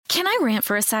Can I rant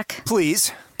for a sec?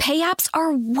 Please. Pay apps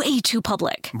are way too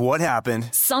public. What happened?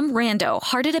 Some rando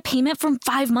hearted a payment from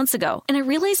 5 months ago, and I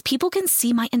realized people can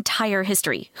see my entire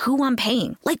history, who I'm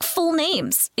paying, like full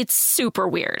names. It's super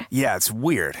weird. Yeah, it's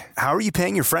weird. How are you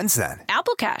paying your friends then?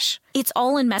 Apple Cash. It's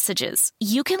all in messages.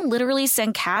 You can literally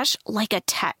send cash like a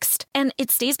text, and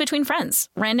it stays between friends.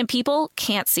 Random people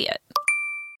can't see it.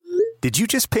 Did you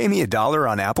just pay me $1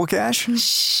 on Apple Cash?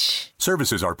 Shh.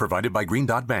 Services are provided by Green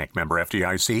Dot Bank. Member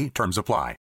FDIC. Terms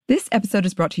apply. This episode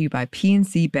is brought to you by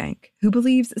PNC Bank, who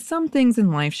believes some things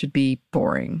in life should be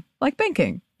boring, like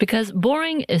banking. Because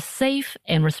boring is safe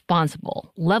and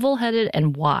responsible, level-headed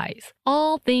and wise.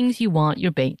 All things you want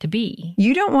your bank to be.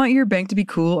 You don't want your bank to be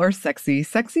cool or sexy.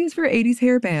 Sexy is for 80s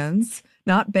hair bands,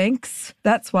 not banks.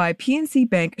 That's why PNC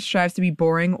Bank strives to be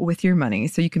boring with your money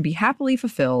so you can be happily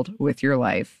fulfilled with your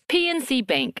life. PNC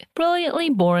Bank,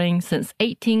 brilliantly boring since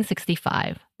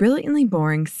 1865. Brilliantly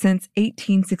Boring Since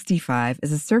 1865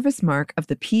 is a service mark of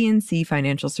the PNC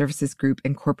Financial Services Group,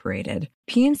 Incorporated.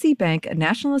 PNC Bank, a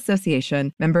National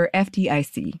Association, member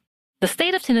FDIC. The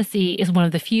state of Tennessee is one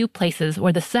of the few places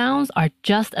where the sounds are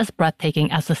just as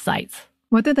breathtaking as the sights.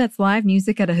 Whether that's live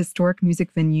music at a historic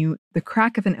music venue, the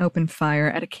crack of an open fire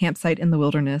at a campsite in the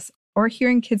wilderness, or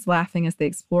hearing kids laughing as they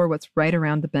explore what's right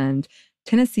around the bend,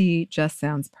 Tennessee just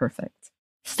sounds perfect.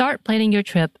 Start planning your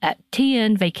trip at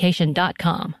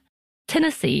tnvacation.com.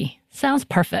 Tennessee sounds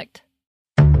perfect.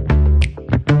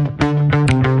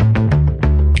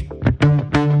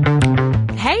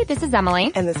 Hey, this is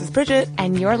Emily. And this is Bridget.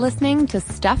 And you're listening to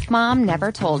Stuff Mom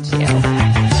Never Told You.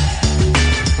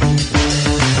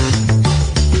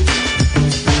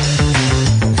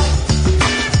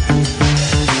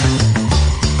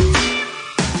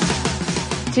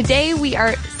 Today we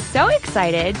are so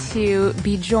excited to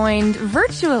be joined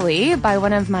virtually by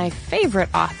one of my favorite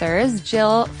authors,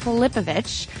 Jill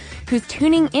Filipovich, who's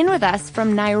tuning in with us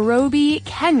from Nairobi,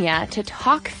 Kenya, to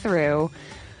talk through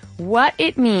what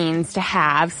it means to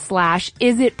have /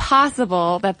 is it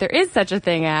possible that there is such a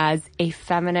thing as a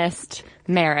feminist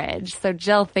marriage. So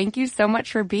Jill, thank you so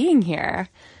much for being here.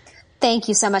 Thank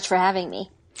you so much for having me.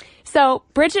 So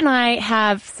Bridget and I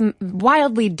have some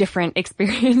wildly different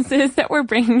experiences that we're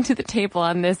bringing to the table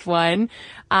on this one,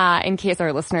 in case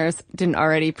our listeners didn't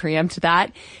already preempt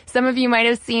that. Some of you might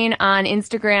have seen on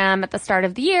Instagram at the start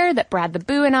of the year that Brad the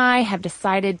Boo and I have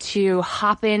decided to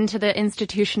hop into the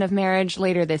institution of marriage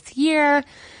later this year,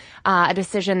 a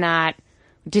decision that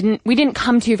we didn't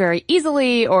come to very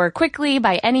easily or quickly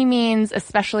by any means,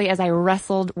 especially as I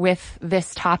wrestled with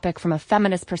this topic from a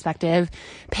feminist perspective,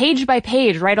 page by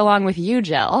page, right along with you,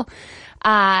 Jill.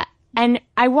 And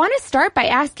I want to start by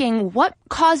asking what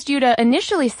caused you to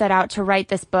initially set out to write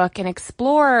this book and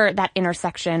explore that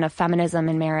intersection of feminism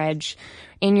and marriage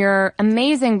in your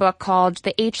amazing book called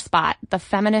The H-Spot, The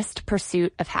Feminist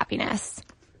Pursuit of Happiness.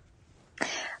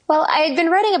 Well, I had been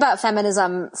writing about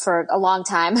feminism for a long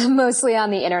time, mostly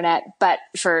on the internet, but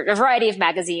for a variety of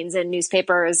magazines and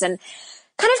newspapers, and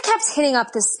kind of kept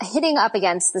hitting up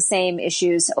against the same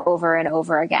issues over and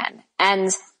over again.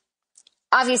 And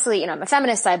obviously, I'm a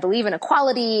feminist. I believe in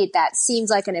equality. That seems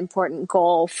like an important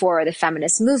goal for the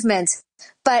feminist movement.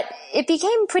 But it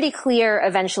became pretty clear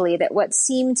eventually that what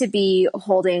seemed to be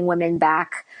holding women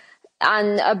back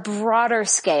on a broader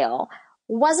scale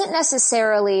wasn't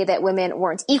necessarily that women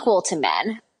weren't equal to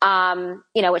men,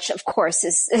 which of course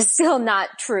is still not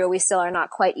true. We still are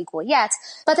not quite equal yet,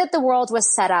 but that the world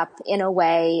was set up in a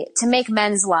way to make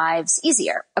men's lives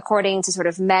easier according to sort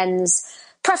of men's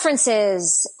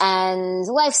preferences and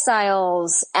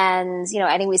lifestyles. And,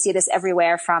 I think we see this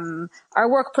everywhere from our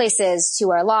workplaces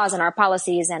to our laws and our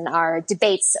policies and our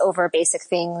debates over basic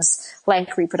things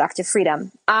like reproductive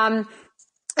freedom.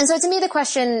 And so to me, the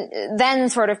question then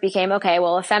sort of became, okay,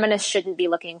 well, if feminists shouldn't be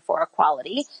looking for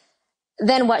equality,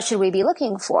 then what should we be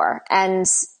looking for? And,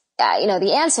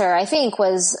 the answer, I think,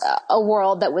 was a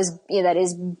world that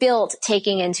is built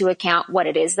taking into account what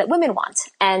it is that women want.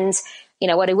 And,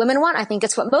 what do women want? I think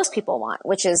it's what most people want,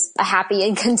 which is a happy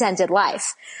and contented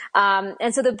life.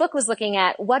 And so the book was looking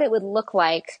at what it would look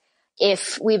like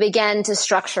if we began to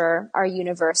structure our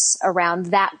universe around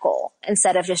that goal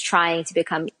instead of just trying to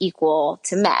become equal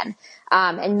to men.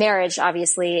 And marriage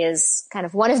obviously is kind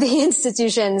of one of the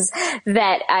institutions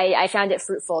that I found it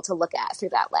fruitful to look at through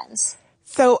that lens.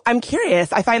 So I'm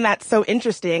curious, I find that so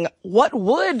interesting. What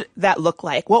would that look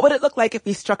like? What would it look like if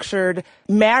we structured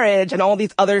marriage and all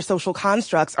these other social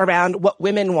constructs around what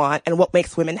women want and what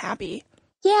makes women happy?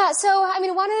 Yeah. So,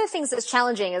 one of the things that's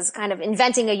challenging is kind of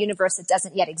inventing a universe that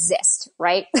doesn't yet exist,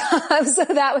 right? So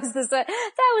that was the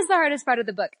hardest part of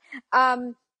the book.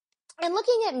 And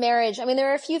looking at marriage, I mean,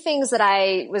 there are a few things that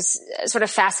I was sort of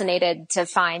fascinated to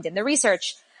find in the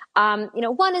research.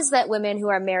 One is that women who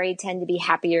are married tend to be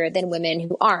happier than women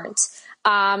who aren't,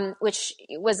 which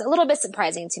was a little bit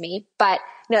surprising to me, but,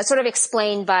 it's sort of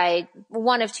explained by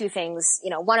one of two things.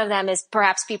 One of them is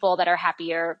perhaps people that are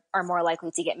happier are more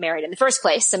likely to get married in the first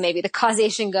place. So maybe the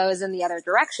causation goes in the other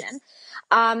direction.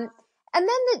 And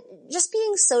then just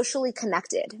being socially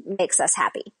connected makes us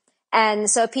happy. And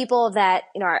so people that,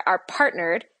 are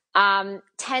partnered,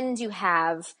 tend to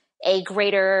have a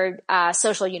greater,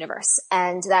 social universe,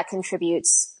 and that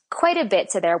contributes quite a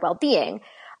bit to their well-being.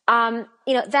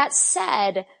 That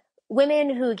said,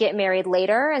 women who get married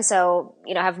later and so,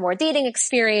 have more dating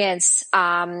experience,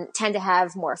 tend to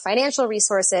have more financial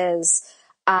resources,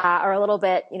 are a little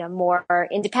bit, more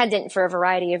independent for a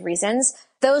variety of reasons.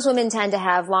 Those women tend to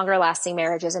have longer lasting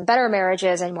marriages and better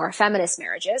marriages and more feminist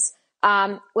marriages.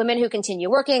 Women who continue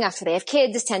working after they have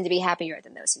kids tend to be happier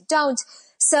than those who don't.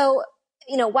 So,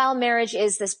 while marriage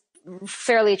is this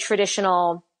fairly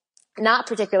traditional, not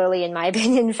particularly, in my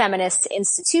opinion, feminist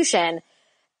institution,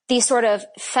 the sort of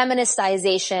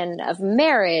feministization of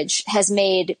marriage has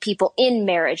made people in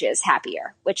marriages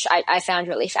happier, which I found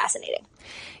really fascinating.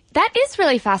 That is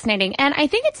really fascinating. And I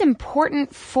think it's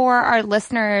important for our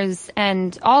listeners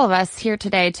and all of us here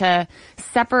today to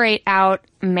separate out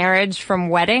marriage from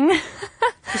wedding,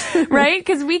 right?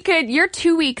 Because you're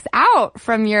 2 weeks out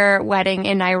from your wedding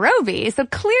in Nairobi. So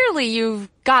clearly you've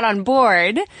got on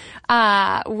board,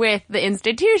 with the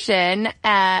institution,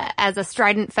 as a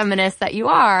strident feminist that you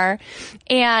are.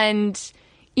 And,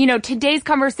 today's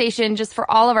conversation, just for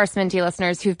all of our Sminty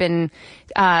listeners who've been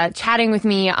chatting with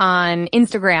me on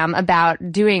Instagram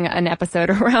about doing an episode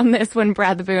around this when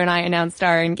Brad the Boo and I announced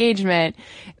our engagement.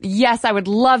 Yes, I would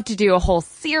love to do a whole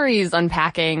series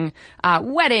unpacking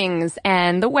weddings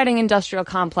and the wedding industrial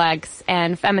complex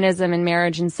and feminism and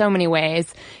marriage in so many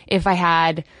ways if I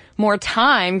had more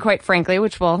time, quite frankly,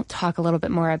 which we'll talk a little bit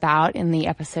more about in the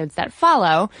episodes that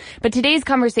follow. But today's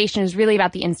conversation is really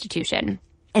about the institution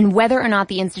and whether or not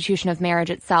the institution of marriage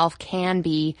itself can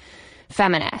be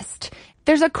feminist.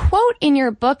 There's a quote in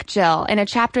your book, Jill, in a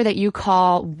chapter that you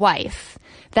call Wife,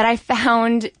 that I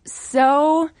found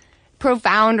so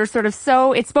profound, or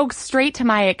it spoke straight to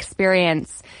my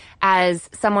experience as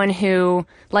someone who,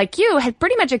 like you, had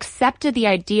pretty much accepted the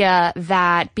idea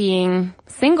that being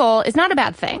single is not a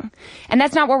bad thing. And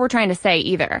that's not what we're trying to say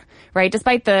either, right?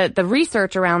 Despite the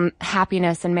research around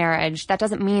happiness and marriage, that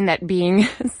doesn't mean that being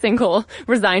single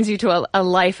resigns you to a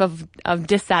life of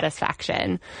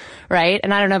dissatisfaction, right?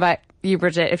 And I don't know about you,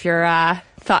 Bridget, if your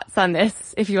thoughts on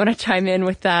this, if you want to chime in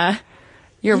with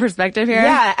your perspective here.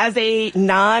 Yeah, as a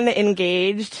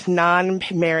non-engaged,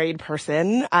 non-married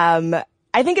person,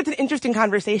 I think it's an interesting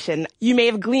conversation. You may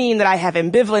have gleaned that I have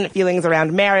ambivalent feelings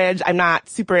around marriage. I'm not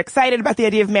super excited about the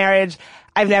idea of marriage.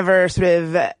 I've never sort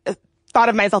of thought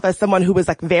of myself as someone who was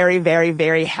like very, very,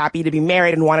 very happy to be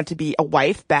married and wanted to be a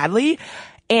wife badly.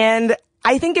 And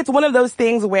I think it's one of those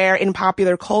things where in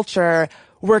popular culture,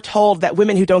 we're told that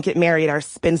women who don't get married are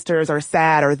spinsters or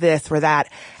sad or this or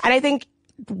that. And I think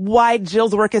why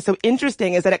Jill's work is so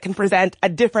interesting is that it can present a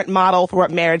different model for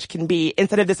what marriage can be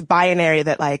instead of this binary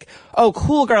that like, oh,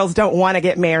 cool girls don't want to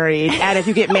get married. And if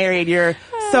you get married, you're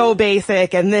so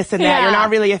basic and this and that. Yeah. You're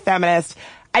not really a feminist.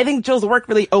 I think Jill's work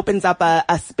really opens up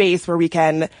a space where we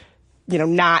can,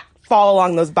 not fall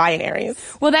along those binaries.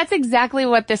 Well, that's exactly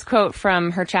what this quote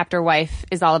from her chapter Wife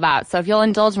is all about. So if you'll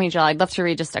indulge me, Jill, I'd love to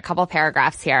read just a couple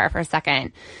paragraphs here for a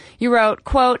second. You wrote,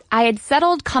 quote, I had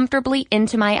settled comfortably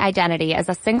into my identity as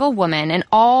a single woman and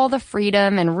all the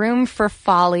freedom and room for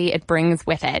folly it brings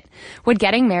with it. Would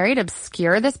getting married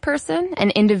obscure this person, an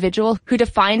individual who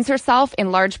defines herself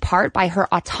in large part by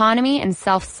her autonomy and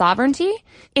self-sovereignty?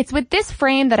 It's with this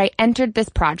frame that I entered this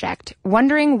project,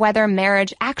 wondering whether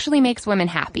marriage actually makes women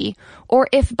happy, or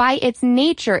if by its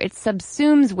nature it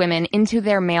subsumes women into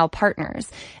their male partners,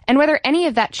 and whether any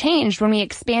of that changed when we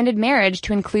expanded marriage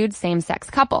to include same-sex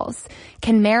couples.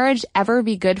 Can marriage ever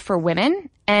be good for women?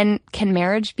 And can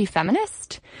marriage be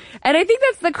feminist? And I think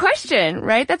that's the question,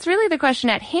 right? That's really the question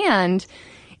at hand.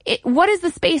 What is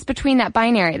the space between that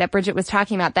binary that Bridget was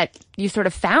talking about that you sort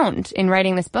of found in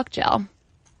writing this book, Jill?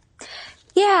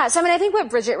 Yeah. So, I think what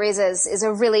Bridget raises is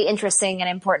a really interesting and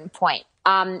important point.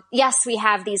 Yes, we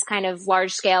have these kind of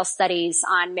large scale studies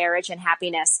on marriage and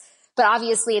happiness, but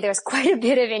obviously there's quite a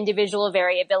bit of individual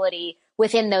variability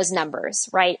within those numbers,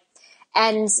 right?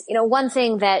 And, one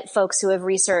thing that folks who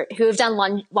have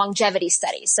done longevity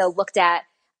studies, so looked at,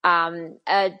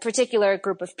 a particular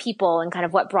group of people and kind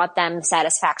of what brought them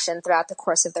satisfaction throughout the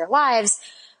course of their lives,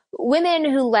 women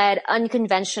who led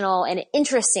unconventional and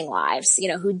interesting lives,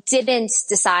 who didn't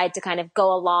decide to kind of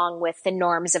go along with the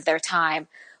norms of their time,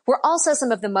 were also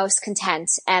some of the most content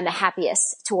and the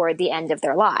happiest toward the end of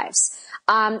their lives.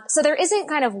 So there isn't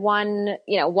kind of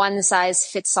one size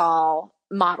fits all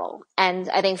model. And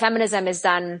I think feminism has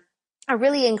done a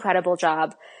really incredible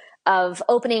job of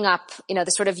opening up, the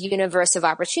sort of universe of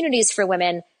opportunities for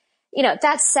women.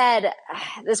 That said,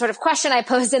 the sort of question I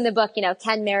posed in the book,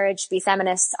 can marriage be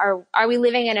feminist? Are we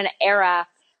living in an era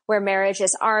where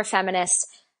marriages are feminist?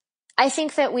 I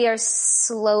think that we are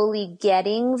slowly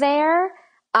getting there.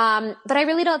 But I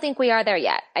really don't think we are there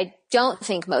yet. I don't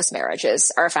think most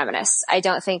marriages are feminist. I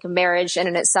don't think marriage in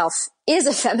and itself is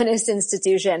a feminist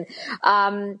institution.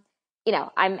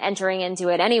 I'm entering into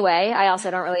it anyway. I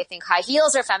also don't really think high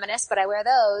heels are feminist, but I wear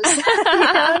those.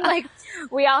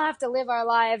 We all have to live our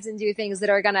lives and do things that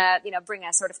are gonna, bring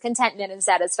us sort of contentment and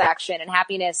satisfaction and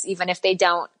happiness, even if they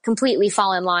don't completely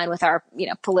fall in line with our,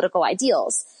 political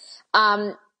ideals.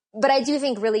 But I do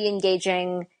think really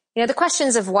engaging, the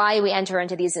questions of why we enter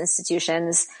into these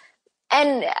institutions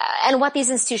and what these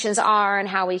institutions are and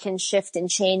how we can shift and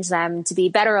change them to be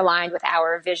better aligned with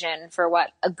our vision for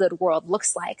what a good world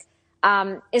looks like,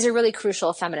 is a really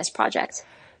crucial feminist project.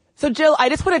 So Jill, I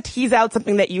just want to tease out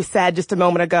something that you said just a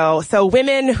moment ago. So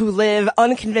women who live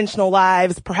unconventional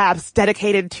lives, perhaps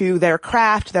dedicated to their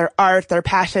craft, their art, their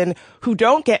passion, who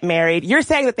don't get married, you're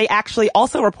saying that they actually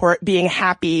also report being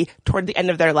happy toward the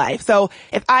end of their life. So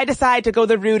if I decide to go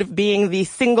the route of being the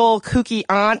single kooky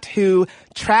aunt who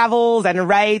travels and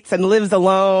writes and lives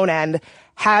alone and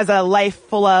has a life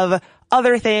full of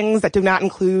other things that do not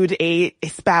include a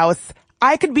spouse,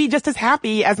 I could be just as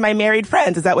happy as my married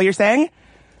friends. Is that what you're saying?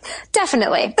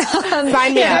 Definitely.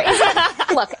 Sign me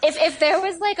up. Look, if there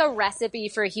was like a recipe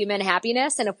for human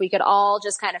happiness and if we could all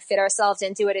just kind of fit ourselves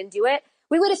into it and do it,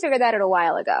 we would have figured that out a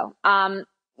while ago.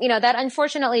 That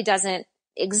unfortunately doesn't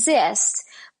exist,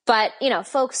 but,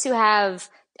 folks who have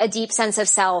a deep sense of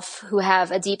self, who have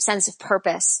a deep sense of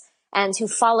purpose and who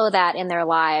follow that in their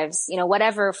lives,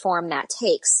 whatever form that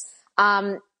takes,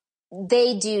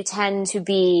 they do tend to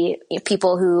be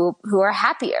people who are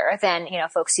happier than,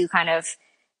 folks who kind of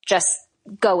just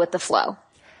go with the flow.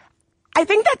 I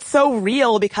think that's so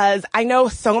real because I know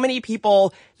so many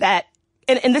people that,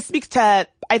 and this speaks to,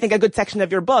 I think, a good section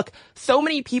of your book, so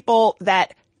many people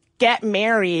that get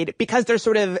married because they're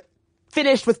sort of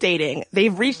finished with dating.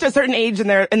 They've reached a certain age in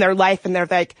their life and they're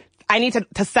like, I need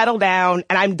to settle down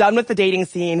and I'm done with the dating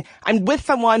scene. I'm with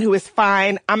someone who is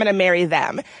fine. I'm going to marry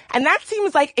them. And that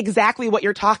seems like exactly what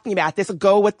you're talking about. This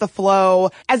go with the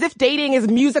flow, as if dating is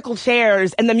musical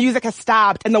chairs and the music has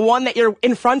stopped and the one that you're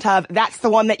in front of, that's the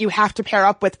one that you have to pair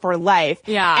up with for life.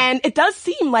 Yeah. And it does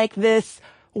seem like this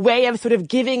way of sort of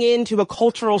giving in to a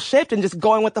cultural shift and just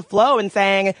going with the flow and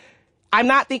saying, I'm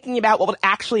not thinking about what would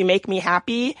actually make me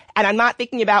happy, and I'm not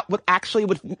thinking about what actually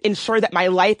would ensure that my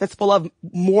life is full of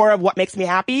more of what makes me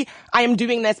happy. I am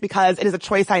doing this because it is a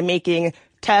choice I'm making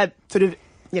to sort of,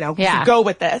 to go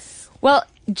with this. Well,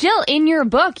 Jill, in your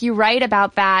book, you write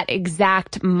about that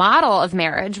exact model of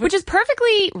marriage, which is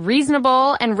perfectly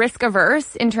reasonable and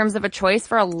risk-averse in terms of a choice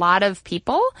for a lot of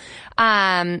people.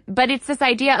 But it's this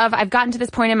idea of, I've gotten to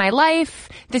this point in my life,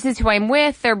 this is who I'm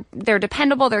with, they're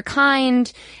dependable, they're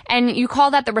kind, and you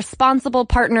call that the responsible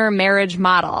partner marriage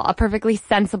model, a perfectly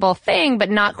sensible thing, but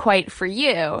not quite for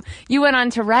you. You went on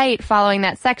to write, following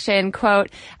that section, quote,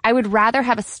 I would rather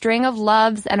have a string of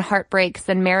loves and heartbreaks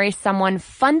than marry someone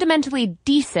fundamentally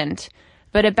decent,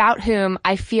 but about whom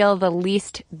I feel the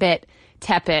least bit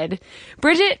tepid.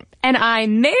 Bridget and I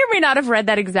may or may not have read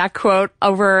that exact quote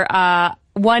over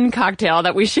one cocktail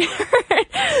that we shared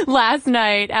last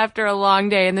night after a long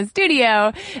day in the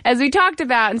studio, as we talked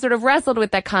about and sort of wrestled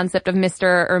with that concept of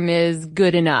Mr. or Ms.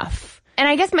 Good Enough. And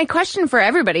I guess my question for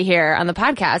everybody here on the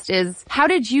podcast is, how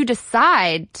did you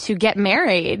decide to get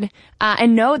married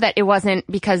and know that it wasn't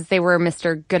because they were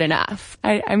Mr. Good Enough?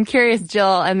 I'm curious,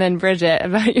 Jill, and then Bridget,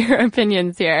 about your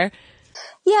opinions here.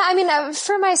 Yeah, I mean,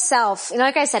 for myself,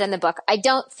 like I said in the book, I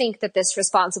don't think that this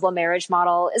responsible marriage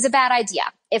model is a bad idea.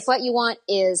 If what you want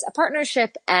is a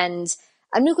partnership and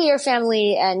a nuclear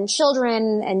family and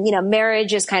children and,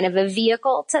 marriage is kind of a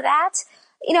vehicle to that,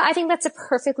 I think that's a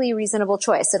perfectly reasonable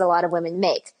choice that a lot of women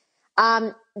make.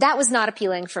 That was not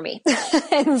appealing for me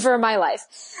and for my life.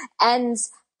 And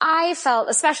I felt,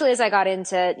 especially as I got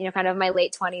into, kind of my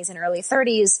late 20s and early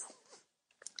 30s,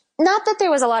 not that there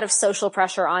was a lot of social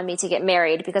pressure on me to get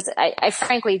married, because I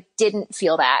frankly didn't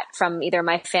feel that from either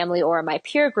my family or my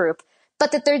peer group,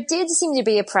 but that there did seem to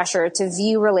be a pressure to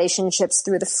view relationships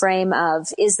through the frame of,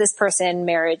 is this person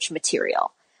marriage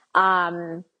material?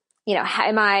 you know,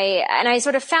 and I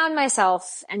sort of found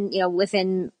myself and, you know,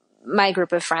 within my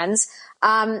group of friends,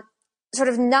 sort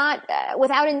of not,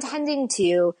 without intending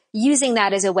to, using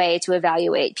that as a way to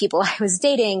evaluate people I was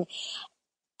dating.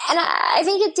 And I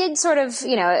think it did sort of,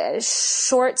 you know,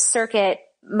 short circuit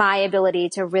my ability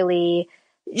to really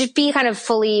just be kind of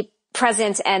fully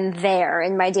present and there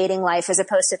in my dating life as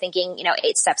opposed to thinking, you know,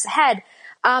 8 steps ahead.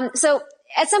 So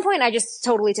at some point I just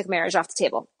totally took marriage off the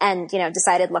table and, you know,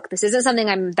 decided, look, this isn't something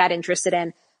I'm that interested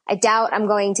in. I doubt I'm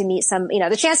going to meet you know,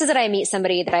 the chances that I meet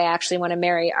somebody that I actually want to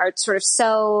marry are sort of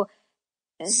so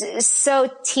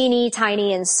teeny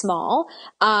tiny and small,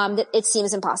 that it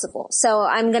seems impossible. So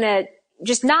I'm going to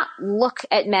just not look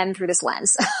at men through this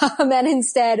lens. And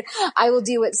instead I will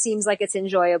do what seems like it's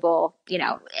enjoyable, you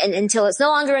know, until it's no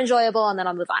longer enjoyable, and then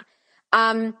I'll move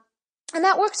on. And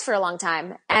that worked for a long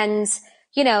time. And,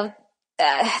 you know,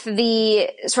 the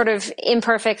sort of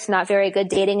imperfect, not very good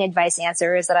dating advice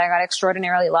answer is that I got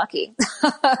extraordinarily lucky.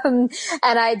 And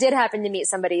I did happen to meet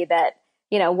somebody that,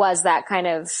 you know, was that kind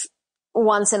of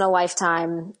once in a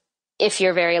lifetime, if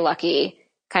you're very lucky,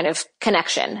 kind of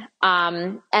connection.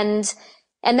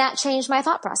 And that changed my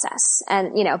thought process.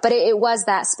 And, you know, but it was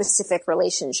that specific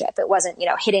relationship. It wasn't, you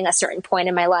know, hitting a certain point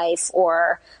in my life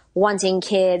or wanting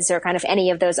kids or kind of any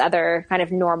of those other kind of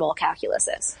normal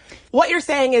calculuses. What you're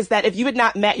saying is that if you had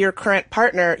not met your current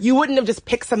partner, you wouldn't have just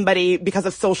picked somebody because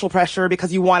of social pressure,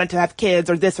 because you wanted to have kids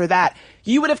or this or that.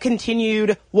 You would have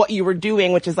continued what you were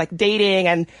doing, which is like dating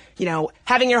and, you know,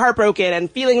 having your heart broken and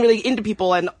feeling really into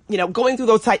people and, you know, going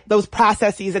through those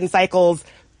processes and cycles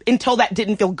until that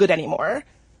didn't feel good anymore.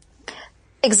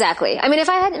 Exactly. I mean, if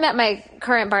I hadn't met my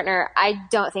current partner, I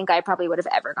don't think I probably would have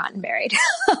ever gotten married.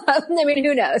 I mean,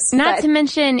 who knows? Not to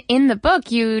mention, in the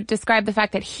book, you describe the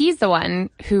fact that he's the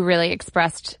one who really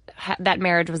expressed that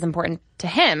marriage was important to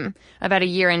him about a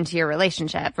year into your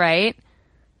relationship, right?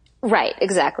 Right,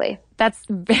 exactly. That's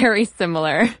very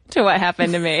similar to what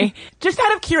happened to me. Just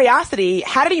out of curiosity,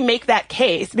 how did he make that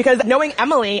case? Because knowing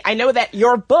Emily, I know that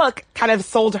your book kind of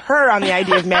sold her on the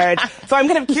idea of marriage. So I'm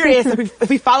kind of curious, if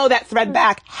we follow that thread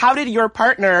back, how did your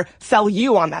partner sell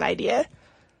you on that idea?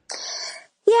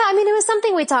 Yeah, I mean, it was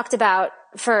something we talked about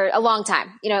for a long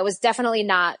time. You know, it was definitely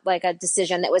not like a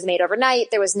decision that was made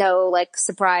overnight. There was no like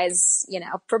surprise, you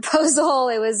know, proposal.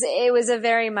 It was a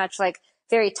very much like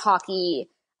very talky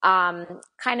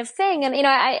kind of thing. And, you know,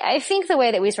 I think the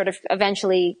way that we sort of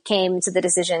eventually came to the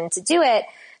decision to do it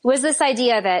was this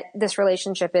idea that this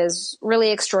relationship is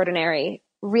really extraordinary,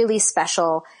 really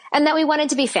special, and that we wanted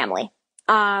to be family.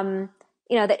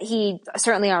 You know, that he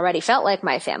certainly already felt like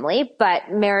my family,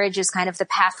 but marriage is kind of the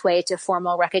pathway to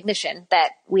formal recognition that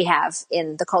we have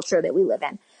in the culture that we live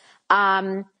in.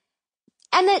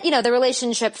 And that, you know, the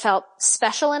relationship felt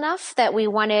special enough that we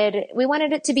wanted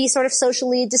it to be sort of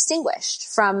socially distinguished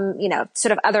from, you know,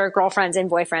 sort of other girlfriends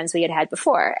and boyfriends we had had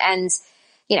before. And,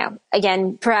 you know,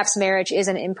 again, perhaps marriage is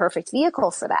an imperfect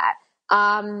vehicle for that.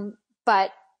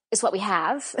 But it's what we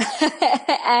have.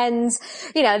 And,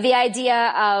 you know, the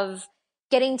idea of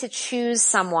getting to choose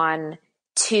someone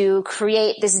to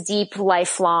create this deep,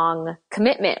 lifelong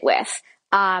commitment with,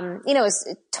 you know,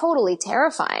 is totally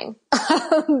terrifying.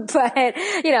 But,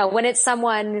 you know, when it's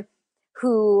someone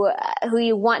who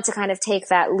you want to kind of take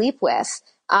that leap with,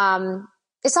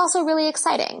 it's also really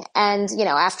exciting. And, you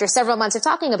know, after several months of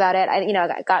talking about it,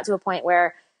 I got to a point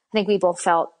where I think we both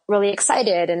felt really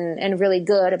excited and really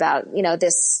good about, you know,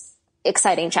 this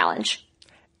exciting challenge.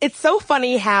 It's so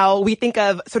funny how we think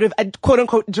of sort of a quote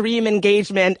unquote dream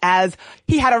engagement as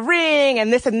he had a ring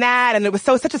and this and that, and it was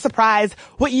such a surprise.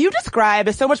 What you describe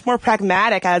is so much more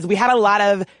pragmatic, as we had a lot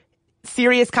of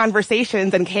serious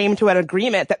conversations and came to an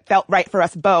agreement that felt right for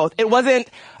us both. It wasn't,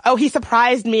 oh, he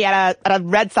surprised me at a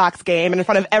Red Sox game and in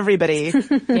front of everybody.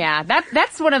 Yeah,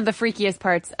 that's one of the freakiest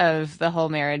parts of the whole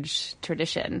marriage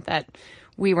tradition that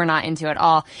we were not into at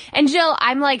all. And Jill,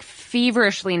 I'm like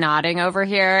feverishly nodding over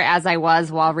here as I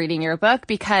was while reading your book,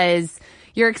 because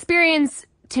your experience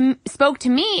spoke to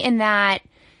me in that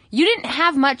you didn't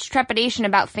have much trepidation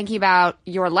about thinking about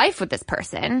your life with this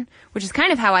person, which is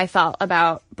kind of how I felt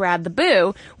about Brad the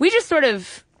Boo. We just sort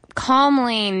of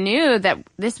calmly knew that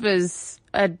this was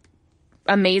an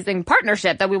amazing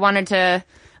partnership, that we wanted to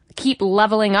keep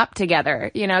leveling up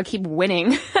together, you know, keep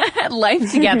winning at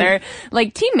life together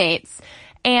like teammates.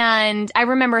 And I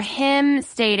remember him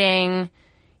stating,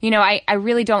 you know, I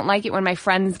really don't like it when my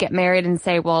friends get married and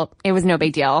say, well, it was no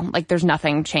big deal. Like, there's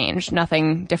nothing changed,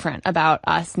 nothing different about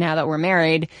us now that we're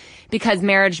married, because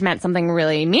marriage meant something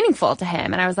really meaningful to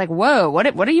him. And I was like, whoa,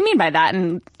 what do you mean by that?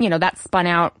 And, you know, that spun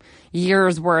out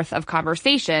years worth of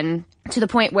conversation to the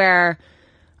point where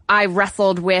I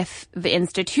wrestled with the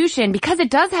institution because it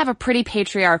does have a pretty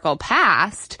patriarchal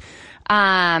past,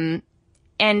 and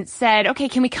said, okay,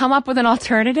 can we come up with an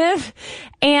alternative?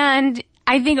 And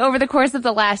I think over the course of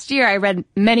the last year, I read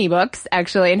many books,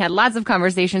 actually, and had lots of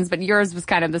conversations, but yours was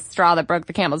kind of the straw that broke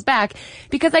the camel's back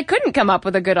because I couldn't come up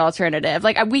with a good alternative.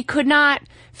 Like, we could not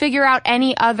figure out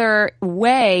any other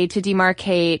way to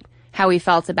demarcate how we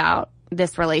felt about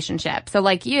this relationship. So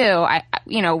like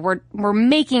we're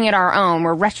making it our own.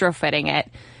 We're retrofitting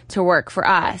it to work for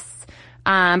us.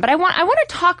 But I want to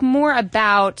talk more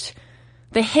about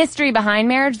the history behind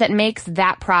marriage that makes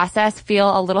that process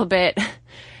feel a little bit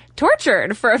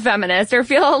tortured for a feminist or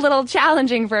feel a little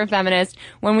challenging for a feminist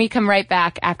when we come right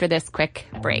back after this quick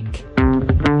break.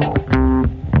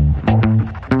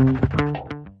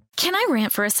 Can I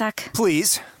rant for a sec?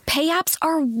 Please. Pay apps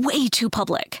are way too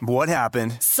public. What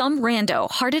happened? Some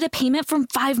rando hearted a payment from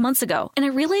 5 months ago, and I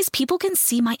realized people can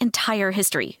see my entire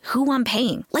history, who I'm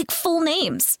paying, like full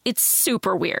names. It's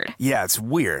super weird. Yeah, it's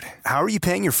weird. How are you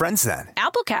paying your friends then?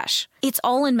 Apple Cash. It's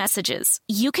all in messages.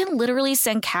 You can literally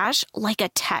send cash like a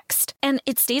text, and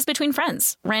it stays between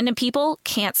friends. Random people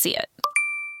can't see it.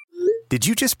 Did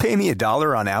you just pay me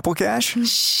 $1 on Apple Cash?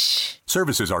 Shh.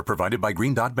 Services are provided by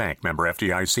Green Dot Bank, member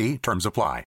FDIC. Terms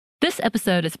apply. This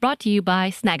episode is brought to you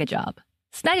by Snagajob.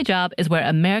 Snagajob is where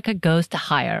America goes to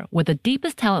hire with the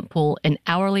deepest talent pool in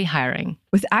hourly hiring.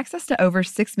 With access to over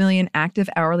 6 million active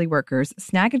hourly workers,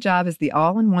 Snagajob is the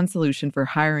all-in-one solution for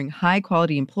hiring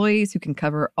high-quality employees who can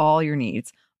cover all your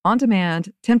needs. On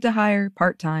demand, temp to hire,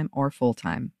 part-time, or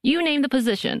full-time. You name the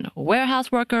position: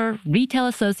 warehouse worker, retail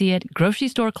associate, grocery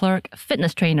store clerk,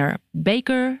 fitness trainer,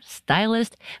 baker,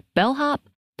 stylist, bellhop,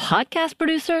 podcast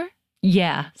producer.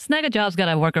 Yeah, Snagajob's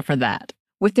got a worker for that.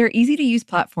 With their easy-to-use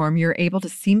platform, you're able to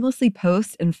seamlessly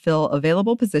post and fill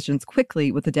available positions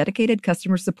quickly with a dedicated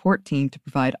customer support team to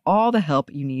provide all the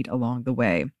help you need along the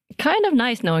way. Kind of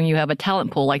nice knowing you have a talent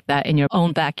pool like that in your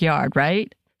own backyard,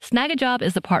 right? Snagajob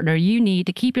is the partner you need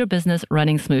to keep your business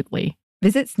running smoothly.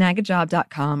 Visit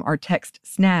snagajob.com or text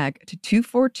SNAG to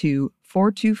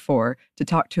 242-424 to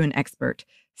talk to an expert.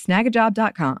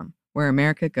 Snagajob.com, where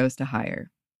America goes to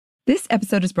hire. This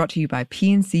episode is brought to you by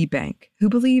PNC Bank, who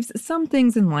believes some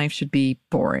things in life should be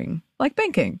boring, like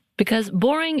banking. Because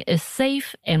boring is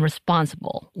safe and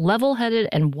responsible, level-headed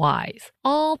and wise.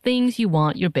 All things you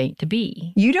want your bank to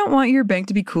be. You don't want your bank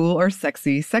to be cool or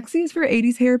sexy. Sexy is for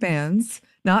 80s hair bands,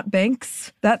 not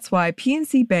banks. That's why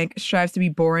PNC Bank strives to be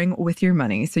boring with your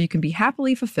money so you can be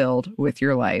happily fulfilled with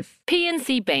your life.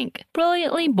 PNC Bank,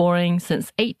 brilliantly boring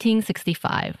since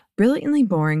 1865. Brilliantly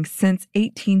Boring Since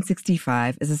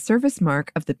 1865 is a service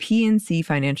mark of the PNC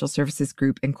Financial Services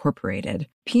Group, Incorporated.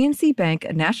 PNC Bank,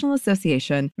 a National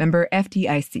Association, member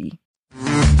FDIC.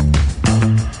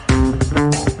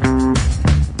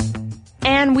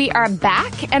 And we are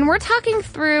back, and we're talking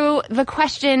through the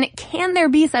question, can there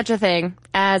be such a thing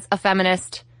as a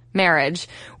feminist marriage?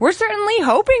 We're certainly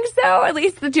hoping so, at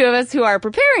least the two of us who are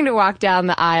preparing to walk down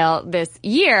the aisle this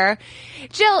year.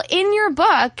 Jill, in your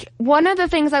book, one of the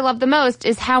things I love the most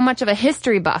is how much of a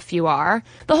history buff you are.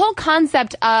 The whole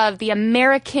concept of the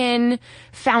American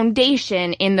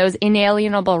foundation in those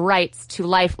inalienable rights to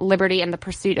life, liberty, and the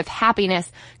pursuit of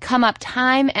happiness come up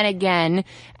time and again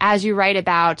as you write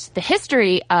about the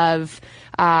history of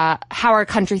how our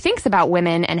country thinks about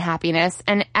women and happiness.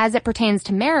 And as it pertains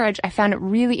to marriage, I found it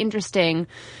really interesting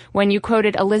when you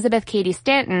quoted Elizabeth Cady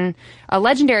Stanton, a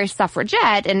legendary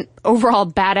suffragette and overall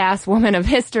badass woman of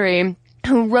history,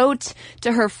 who wrote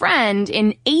to her friend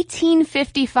in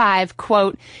 1855,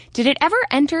 quote, "Did it ever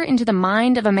enter into the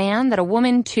mind of a man that a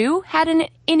woman too had an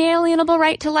inalienable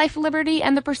right to life, liberty,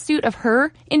 and the pursuit of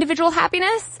her individual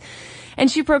happiness?"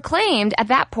 And she proclaimed at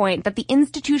that point that the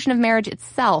institution of marriage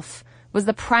itself was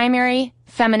the primary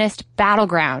feminist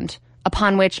battleground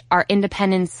upon which our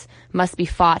independence must be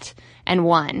fought and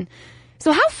won.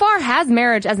 So how far has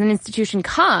marriage as an institution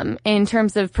come in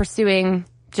terms of pursuing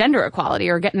gender equality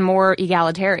or getting more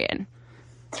egalitarian?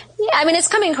 Yeah, I mean, it's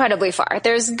come incredibly far.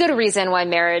 There's good reason why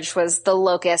marriage was the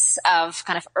locus of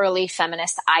kind of early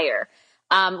feminist ire.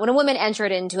 When a woman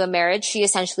entered into a marriage, she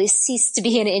essentially ceased to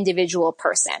be an individual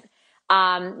person.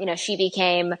 She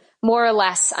became more or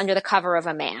less under the cover of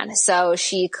a man. So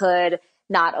she could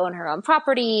not own her own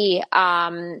property.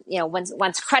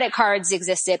 Once credit cards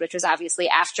existed, which was obviously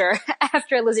after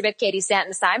Elizabeth Cady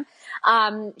Stanton's time,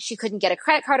 she couldn't get a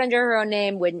credit card under her own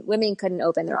name. When women couldn't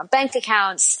open their own bank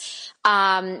accounts.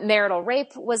 Marital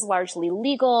rape was largely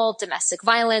legal. Domestic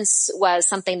violence was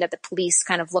something that the police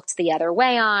kind of looked the other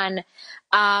way on.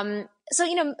 So,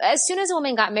 as soon as a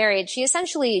woman got married, she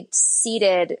essentially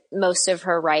ceded most of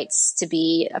her rights to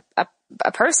be a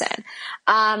a person.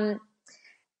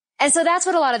 And so that's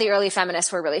what a lot of the early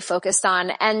feminists were really focused on.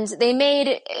 And they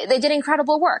did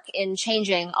incredible work in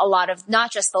changing a lot of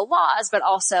not just the laws, but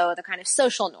also the kind of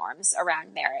social norms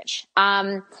around marriage.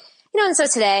 And so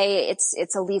today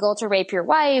it's illegal to rape your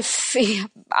wife.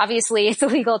 Obviously, it's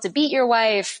illegal to beat your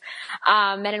wife.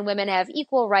 Men and women have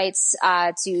equal rights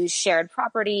to shared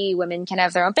property. Women can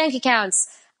have their own bank accounts.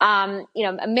 A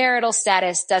marital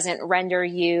status doesn't render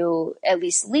you at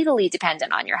least legally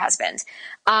dependent on your husband.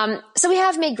 So we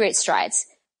have made great strides.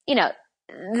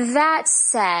 That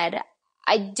said,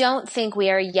 I don't think we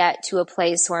are yet to a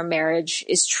place where marriage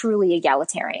is truly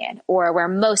egalitarian, or where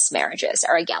most marriages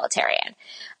are egalitarian.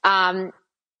 And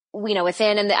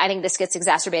I think this gets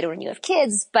exacerbated when you have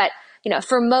kids, but,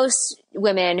 for most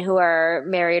women who are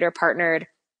married or partnered,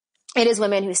 it is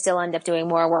women who still end up doing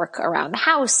more work around the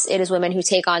house. It is women who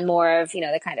take on more of,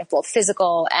 the kind of both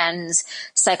physical and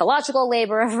psychological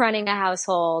labor of running a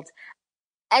household.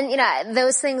 And,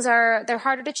 those things they're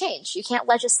harder to change. You can't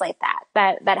legislate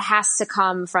that. That has to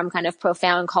come from kind of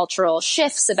profound cultural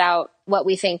shifts about what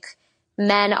we think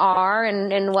men are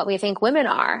and what we think women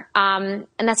are. And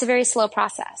that's a very slow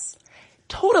process.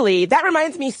 Totally. That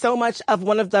reminds me so much of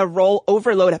one of the role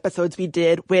overload episodes we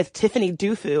did with Tiffany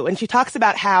Dufu. And she talks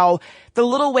about how the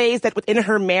little ways that within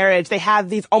her marriage, they have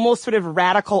these almost sort of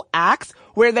radical acts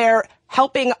where they're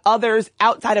helping others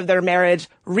outside of their marriage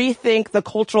rethink the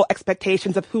cultural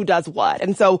expectations of who does what.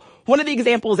 And so one of the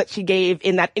examples that she gave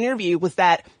in that interview was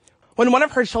that when one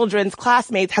of her children's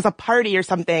classmates has a party or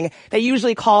something, they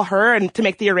usually call her and to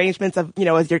make the arrangements of,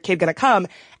 is your kid going to come?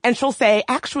 And she'll say,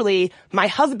 actually, my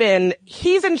husband,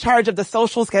 he's in charge of the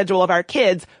social schedule of our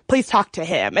kids. Please talk to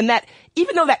him. And that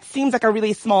even though that seems like a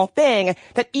really small thing,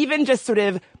 that even just sort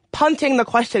of punting the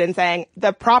question and saying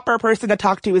the proper person to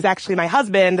talk to is actually my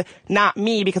husband, not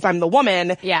me because I'm the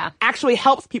woman, actually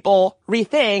helps people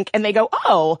rethink. And they go,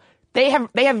 oh, they have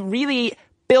really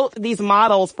built these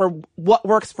models for what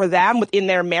works for them within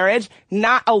their marriage,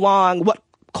 not along what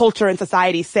culture and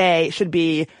society say should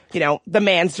be, the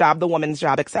man's job, the woman's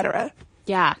job, et cetera.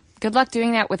 Yeah. Good luck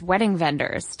doing that with wedding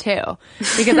vendors too.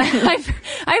 Because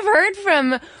I've heard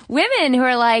from women who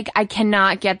are like, I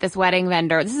cannot get this wedding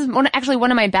vendor. This is one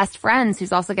of my best friends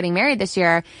who's also getting married this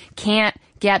year, can't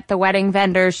get the wedding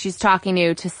vendor she's talking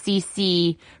to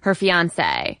CC her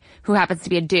fiance, who happens to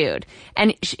be a dude.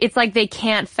 And it's like they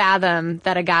can't fathom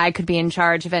that a guy could be in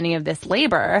charge of any of this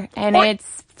labor. And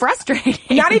it's frustrating.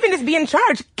 Not even just be in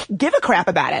charge, give a crap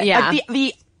about it. Yeah.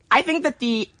 I think that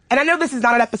and I know this is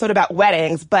not an episode about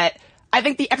weddings, but I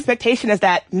think the expectation is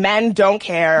that men don't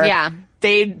care. Yeah.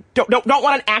 They don't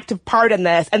want an active part in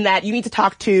this, and that you need to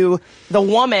talk to the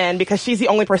woman because she's the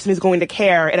only person who's going to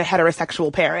care in a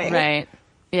heterosexual pairing. Right.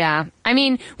 Yeah. I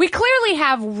mean, we clearly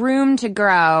have room to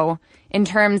grow in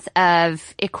terms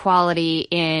of equality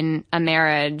in a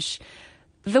marriage.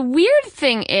 The weird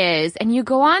thing is, and you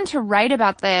go on to write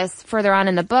about this further on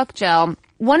in the book, Jill,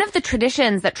 one of the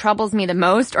traditions that troubles me the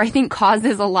most, or I think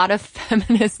causes a lot of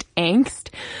feminist angst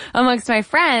amongst my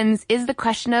friends, is the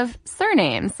question of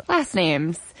surnames, last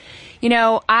names.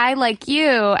 I, like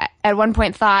you, at one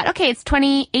point thought, okay, it's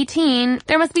 2018.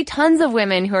 There must be tons of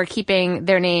women who are keeping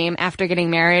their name after getting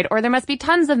married, or there must be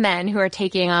tons of men who are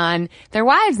taking on their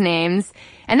wives' names.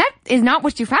 And that is not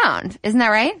what you found. Isn't that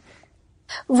right?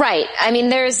 Right. I mean,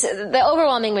 there's the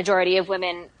overwhelming majority of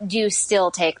women do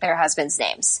still take their husbands'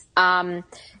 names.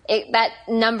 That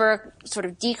number sort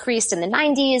of decreased in the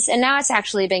 90s, and now it's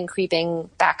actually been creeping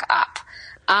back up.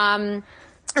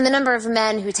 And the number of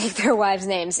men who take their wives'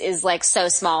 names is like so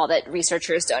small that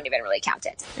researchers don't even really count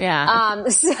it. Yeah.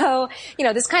 So,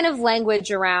 this kind of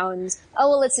language around, oh,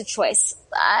 well, it's a choice.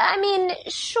 I mean,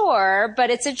 sure,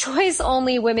 but it's a choice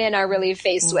only women are really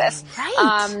faced with.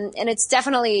 Right. And it's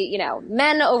definitely,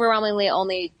 men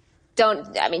overwhelmingly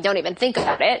don't even think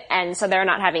about it. And so they're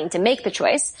not having to make the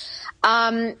choice.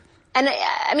 And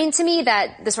I mean, to me,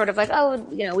 that the sort of like, oh,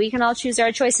 we can all choose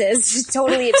our choices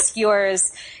totally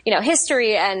obscures,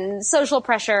 history and social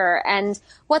pressure and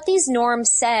what these norms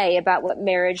say about what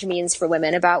marriage means for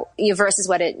women versus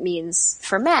what it means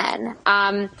for men.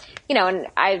 And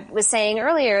I was saying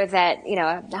earlier that,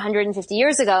 150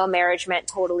 years ago, marriage meant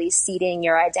totally ceding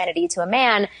your identity to a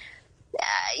man.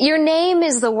 Your name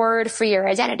is the word for your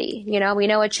identity. We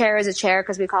know a chair is a chair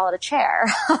because we call it a chair.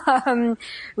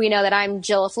 We know that I'm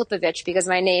Jill Filipovich because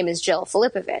my name is Jill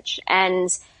Filipovich. And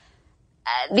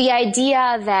the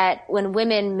idea that when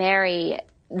women marry,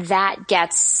 that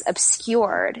gets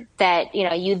obscured, that,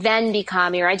 you then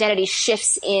become, your identity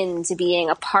shifts into being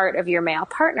a part of your male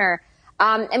partner.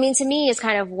 To me is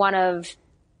kind of one of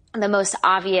the most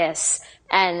obvious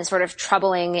and sort of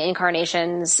troubling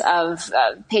incarnations of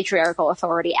patriarchal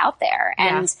authority out there.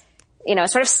 And, you know,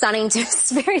 sort of stunning to,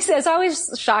 it's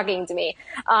always shocking to me,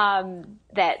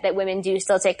 that women do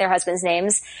still take their husbands'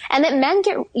 names, and that men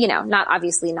get, you know, not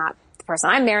the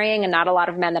person I'm marrying and not a lot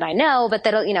of men that I know, but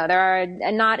that, you know, there are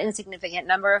a not insignificant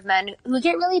number of men who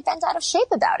get really bent out of shape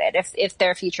about it if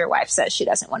their future wife says she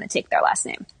doesn't want to take their last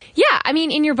name. Yeah. I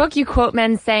mean, in your book, you quote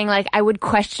men saying, like, I would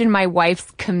question my wife's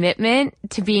commitment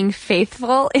to being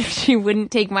faithful if she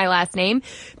wouldn't take my last name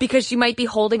because she might be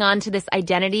holding on to this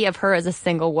identity of her as a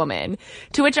single woman.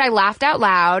 To which I laughed out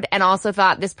loud and also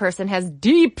thought this person has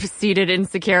deep-seated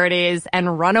insecurities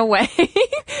and run away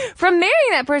from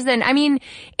marrying that person. I mean,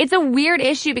 it's a weird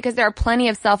issue because there are plenty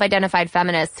of self-identified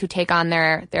feminists who take on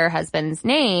their husband's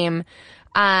name.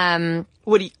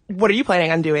 What are you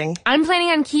planning on doing? I'm planning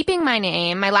on keeping my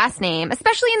name, my last name,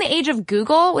 especially in the age of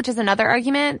Google, which is another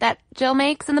argument that Jill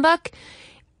makes in the book.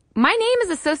 My name is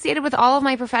associated with all of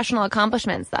my professional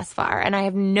accomplishments thus far, and I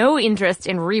have no interest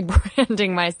in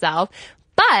rebranding myself.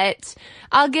 But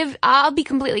I'll be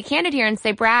completely candid here and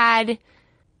say Brad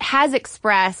has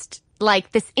expressed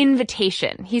like this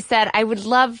invitation. He said, I would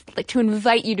love to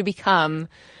invite you to become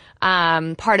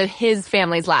part of his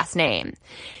family's last name.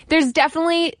 There's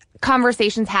definitely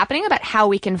conversations happening about how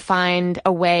we can find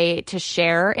a way to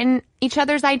share in each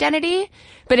other's identity.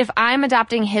 But if I'm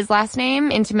adopting his last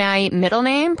name into my middle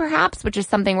name, perhaps, which is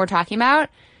something we're talking about,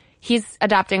 he's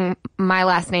adopting my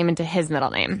last name into his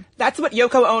middle name. That's what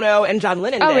Yoko Ono and John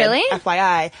Lennon did. Oh, really?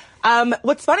 FYI.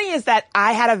 What's funny is that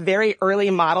I had a very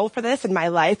early model for this in my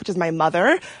life, which is my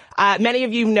mother. Many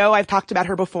of you know I've talked about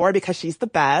her before because she's the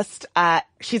best.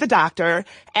 She's a doctor,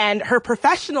 and her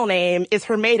professional name is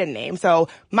her maiden name. So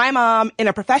my mom, in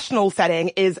a professional setting,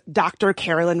 is Dr.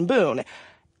 Carolyn Boone.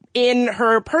 In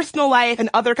her personal life and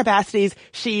other capacities,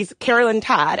 she's Carolyn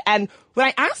Todd. And when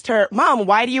I asked her, Mom,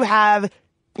 why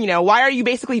are you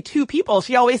basically two people?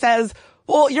 She always says,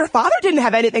 well, your father didn't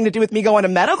have anything to do with me going to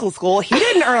medical school. He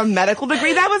didn't earn a medical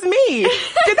degree. That was me.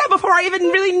 Did that before I even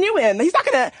really knew him. He's not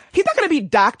gonna be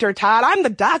Dr. Todd. I'm the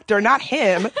doctor, not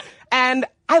him. And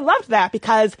I loved that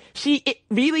because it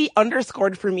really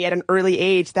underscored for me at an early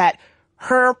age that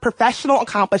her professional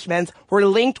accomplishments were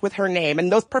linked with her name. And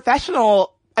those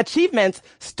professional achievements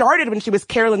started when she was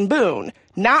Carolyn Boone,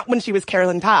 not when she was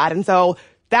Carolyn Todd. And so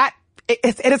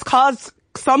it has caused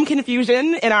some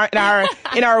confusion in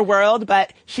our world,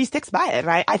 but she sticks by it,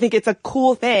 right? I think it's a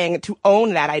cool thing to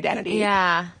own that identity.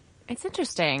 Yeah. It's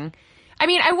interesting. I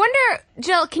mean, I wonder,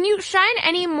 Jill, can you shine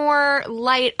any more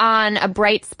light on a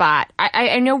bright spot?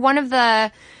 I know one of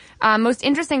the most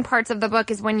interesting parts of the book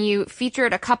is when you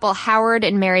featured a couple, Howard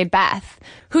and Mary Beth,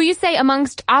 who you say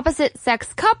amongst opposite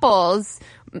sex couples,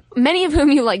 many of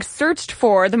whom you searched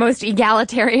for the most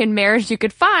egalitarian marriage you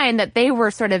could find, that they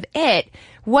were sort of it.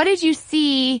 What did you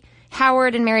see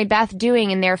Howard and Mary Beth doing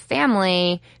in their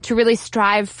family to really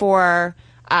strive for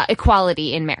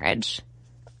equality in marriage?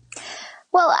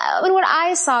 Well, what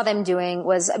I saw them doing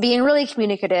was being really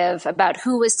communicative about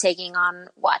who was taking on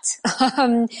what.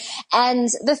 And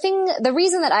the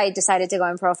reason that I decided to go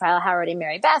and profile Howard and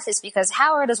Mary Beth is because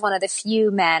Howard is one of the few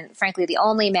men, frankly, the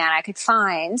only man I could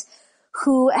find,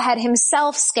 who had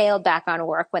himself scaled back on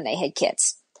work when they had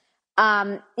kids.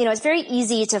 It's very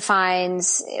easy to find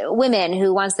women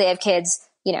who, once they have kids,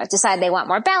 decide they want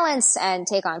more balance and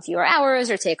take on fewer hours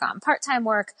or take on part-time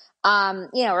work,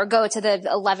 or go to the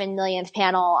 11 millionth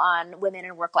panel on women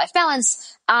and work-life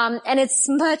balance. And it's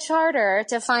much harder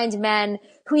to find men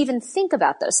who even think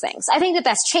about those things. I think that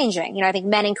that's changing. I think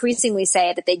men increasingly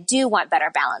say that they do want better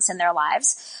balance in their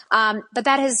lives. But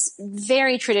that has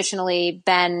very traditionally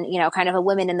been, kind of a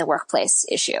women in the workplace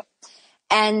issue.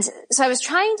 And so I was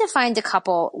trying to find a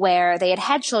couple where they had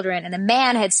had children and the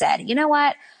man had said, you know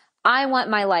what? I want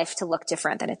my life to look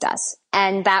different than it does.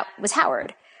 And that was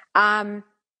Howard. And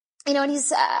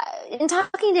he's, in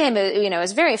talking to him, it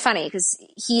was very funny because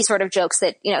he sort of jokes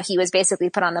that, he was basically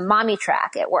put on the mommy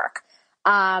track at work.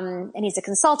 And he's a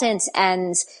consultant,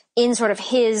 and in sort of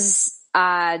his,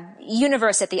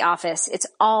 universe at the office, it's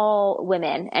all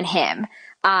women and him,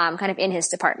 kind of in his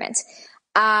department.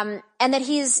 And that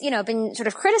he's, been sort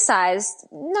of criticized,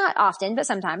 not often, but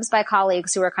sometimes, by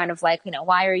colleagues who are kind of like,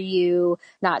 why are you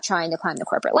not trying to climb the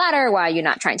corporate ladder? Why are you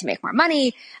not trying to make more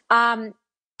money? And,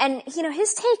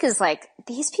 his take is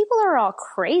these people are all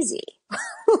crazy.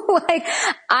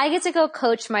 I get to go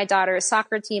coach my daughter's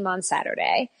soccer team on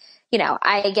Saturday.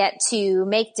 I get to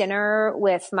make dinner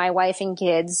with my wife and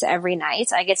kids every night.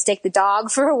 I get to take the dog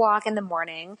for a walk in the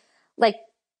morning.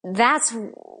 that's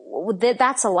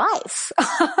a life.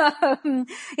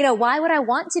 Why would I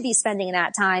want to be spending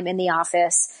that time in the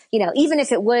office? Even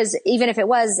if it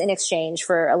was in exchange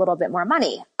for a little bit more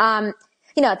money.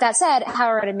 That said,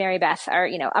 Howard and Mary Beth are,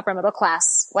 upper middle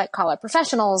class, white collar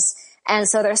professionals. And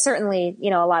so there's certainly,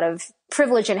 a lot of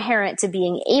privilege inherent to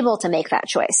being able to make that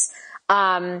choice.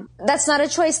 That's not a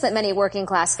choice that many working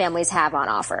class families have on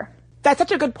offer. That's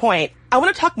such a good point. I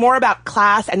want to talk more about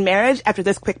class and marriage after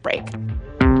this quick break.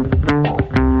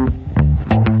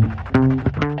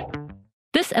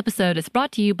 This episode is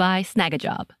brought to you by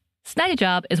Snagajob.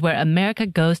 Snagajob is where America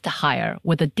goes to hire,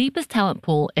 with the deepest talent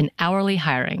pool in hourly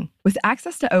hiring. With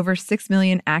access to over 6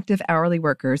 million active hourly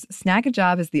workers,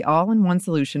 Snagajob is the all-in-one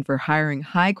solution for hiring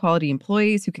high-quality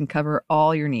employees who can cover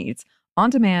all your needs. On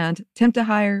demand, temp to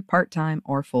hire, part-time,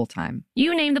 or full-time.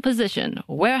 You name the position: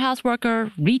 warehouse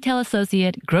worker, retail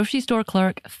associate, grocery store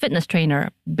clerk, fitness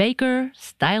trainer, baker,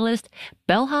 stylist,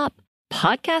 bellhop,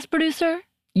 podcast producer.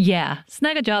 Yeah,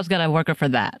 Snagajob's got a worker for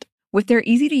that. With their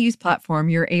easy-to-use platform,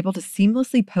 you're able to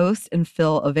seamlessly post and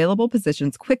fill available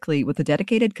positions quickly with a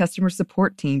dedicated customer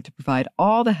support team to provide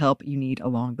all the help you need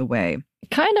along the way.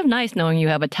 Kind of nice knowing you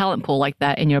have a talent pool like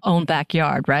that in your own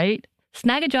backyard, right?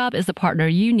 Snagajob is the partner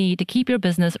you need to keep your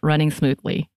business running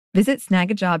smoothly. Visit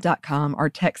snagajob.com or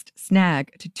text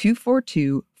SNAG to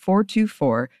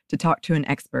 242-424 to talk to an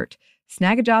expert.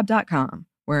 Snagajob.com,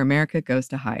 where America goes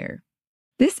to hire.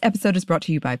 This episode is brought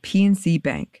to you by PNC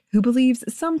Bank, who believes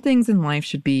some things in life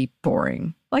should be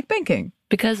boring, like banking.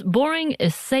 Because boring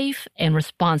is safe and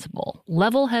responsible,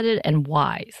 level-headed and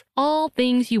wise. All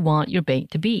things you want your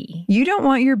bank to be. You don't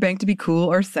want your bank to be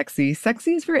cool or sexy.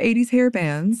 Sexy is for 80s hair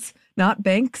bands, not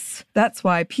banks. That's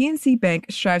why PNC Bank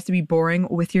strives to be boring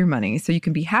with your money so you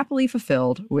can be happily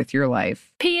fulfilled with your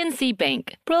life. PNC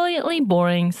Bank, brilliantly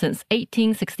boring since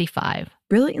 1865.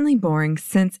 Brilliantly Boring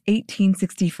Since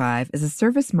 1865 is a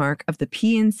service mark of the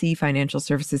PNC Financial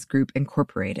Services Group,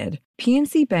 Incorporated.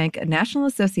 PNC Bank, a National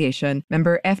Association,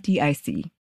 member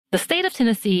FDIC. The state of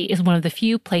Tennessee is one of the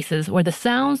few places where the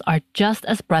sounds are just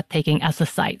as breathtaking as the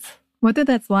sights. Whether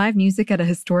that's live music at a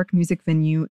historic music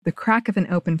venue, the crack of an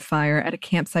open fire at a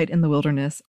campsite in the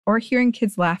wilderness, or hearing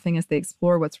kids laughing as they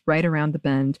explore what's right around the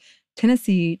bend,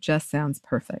 Tennessee just sounds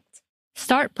perfect.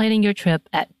 Start planning your trip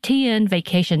at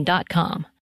tnvacation.com.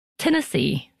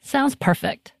 Tennessee sounds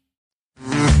perfect.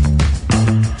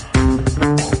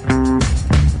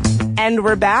 And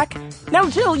we're back. Now,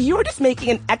 Jill, you were just making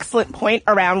an excellent point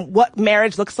around what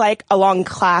marriage looks like along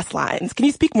class lines. Can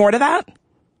you speak more to that?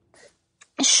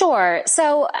 Sure.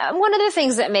 So one of the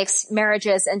things that makes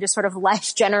marriages and just sort of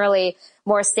life generally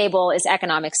more stable is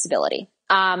economic stability.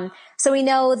 So we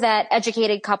know that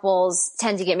educated couples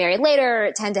tend to get married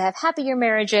later, tend to have happier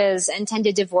marriages, and tend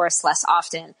to divorce less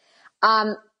often.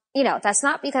 That's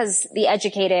not because the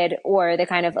educated or the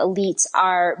kind of elites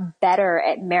are better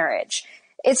at marriage.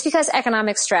 It's because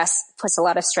economic stress puts a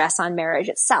lot of stress on marriage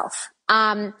itself.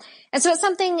 And so it's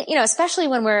something, especially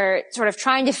when we're sort of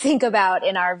trying to think about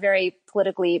in our very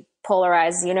politically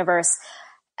polarized universe,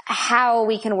 how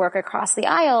we can work across the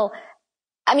aisle.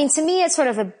 I mean, to me, it's sort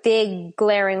of a big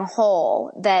glaring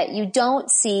hole that you don't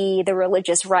see the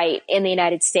religious right in the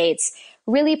United States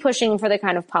really pushing for the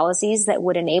kind of policies that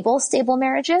would enable stable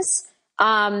marriages.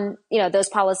 Those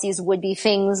policies would be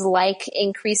things like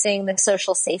increasing the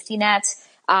social safety net,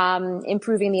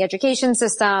 improving the education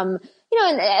system,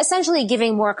 and essentially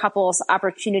giving more couples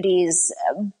opportunities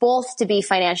both to be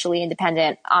financially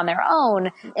independent on their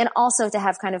own and also to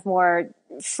have kind of more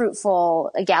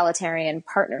fruitful egalitarian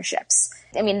partnerships.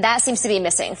 I mean, that seems to be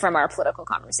missing from our political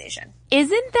conversation.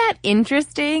 Isn't that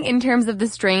interesting in terms of the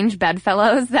strange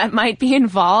bedfellows that might be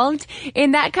involved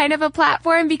in that kind of a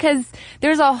platform? Because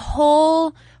there's a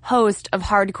whole host of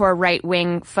hardcore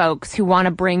right-wing folks who want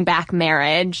to bring back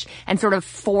marriage and sort of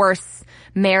force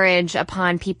marriage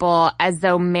upon people as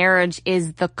though marriage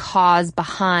is the cause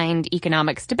behind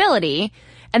economic stability.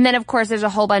 And then, of course, there's a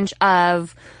whole bunch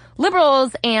of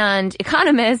liberals and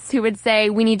economists who would say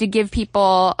we need to give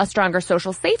people a stronger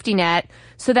social safety net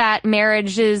so that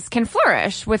marriages can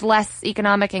flourish with less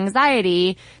economic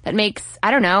anxiety that makes,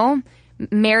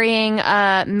 marrying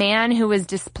a man who was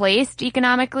displaced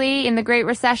economically in the Great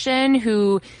Recession,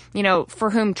 who, for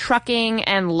whom trucking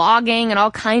and logging and all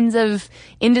kinds of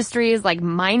industries like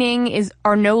mining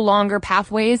are no longer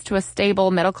pathways to a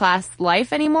stable middle class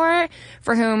life anymore,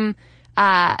 for whom,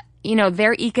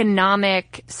 their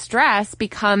economic stress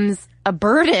becomes a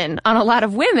burden on a lot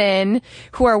of women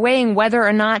who are weighing whether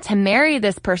or not to marry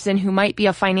this person who might be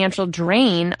a financial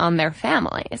drain on their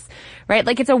families, right?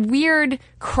 Like, it's a weird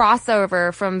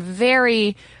crossover from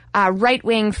very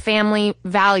right-wing family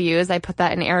values, I put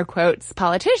that in air quotes,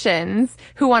 politicians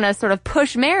who want to sort of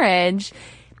push marriage,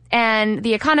 and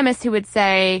the economists who would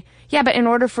say, yeah, but in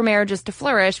order for marriages to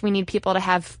flourish, we need people to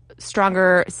have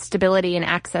stronger stability and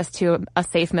access to a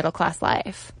safe middle-class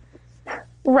life.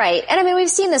 Right. And I mean, we've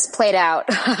seen this played out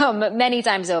many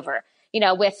times over,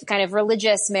 with kind of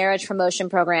religious marriage promotion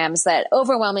programs that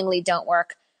overwhelmingly don't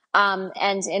work.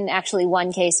 And in actually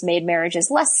one case made marriages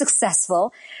less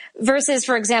successful versus,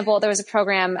 for example, there was a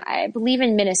program, I believe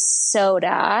in Minnesota,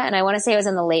 and I want to say it was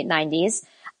in the late 90s,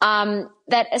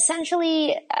 that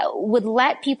essentially would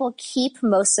let people keep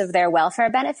most of their welfare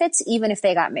benefits even if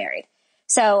they got married.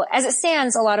 So as it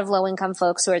stands, a lot of low-income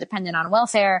folks who are dependent on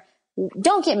welfare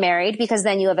don't get married because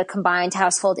then you have a combined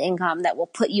household income that will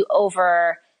put you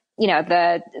over,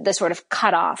 the sort of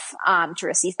cutoff to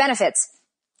receive benefits.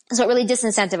 So it really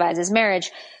disincentivizes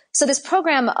marriage. So this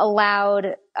program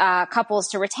allowed couples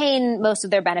to retain most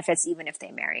of their benefits even if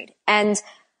they married. And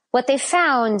what they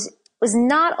found was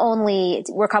not only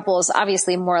were couples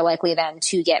obviously more likely then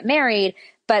to get married,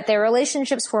 but their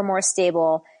relationships were more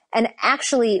stable. And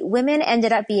actually, women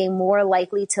ended up being more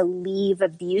likely to leave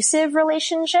abusive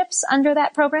relationships under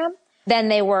that program than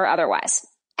they were otherwise.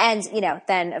 And,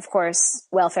 then, of course,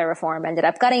 welfare reform ended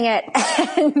up gutting it,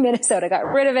 and Minnesota got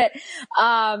rid of it.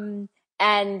 And,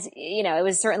 it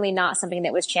was certainly not something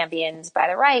that was championed by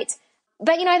the right.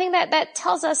 But, I think that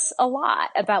tells us a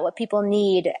lot about what people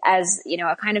need as,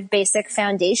 a kind of basic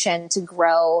foundation to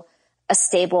grow a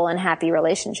stable and happy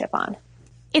relationship on.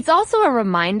 It's also a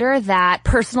reminder that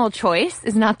personal choice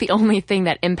is not the only thing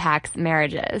that impacts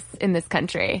marriages in this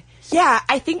country. Yeah,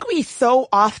 I think we so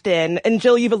often, and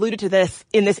Jill, you've alluded to this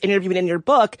in this interview and in your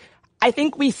book, I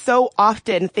think we so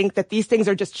often think that these things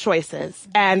are just choices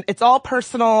and it's all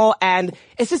personal and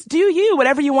it's just do you,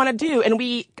 whatever you want to do. And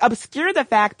we obscure the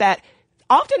fact that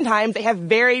oftentimes they have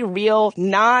very real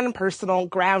non-personal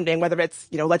grounding, whether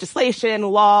it's, legislation,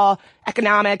 law,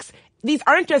 economics. These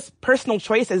aren't just personal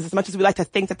choices as much as we like to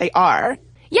think that they are.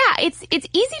 Yeah, it's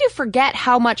easy to forget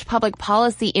how much public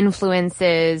policy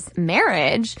influences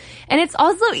marriage. And it's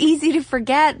also easy to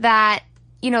forget that,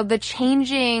 the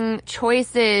changing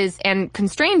choices and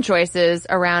constrained choices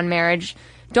around marriage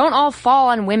don't all fall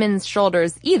on women's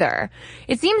shoulders either.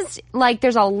 It seems like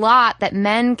there's a lot that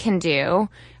men can do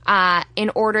in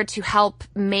order to help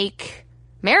make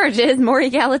marriages more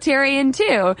egalitarian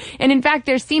too. And in fact,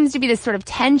 there seems to be this sort of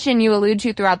tension you allude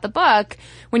to throughout the book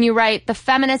when you write the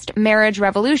feminist marriage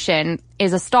revolution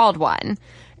is a stalled one.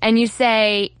 And you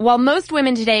say, while most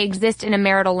women today exist in a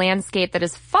marital landscape that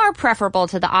is far preferable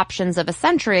to the options of a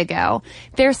century ago,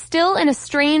 they're still in a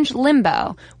strange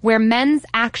limbo where men's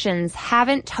actions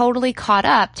haven't totally caught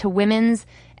up to women's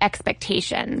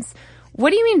expectations. What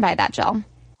do you mean by that, Jill?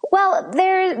 Well,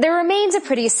 there remains a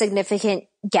pretty significant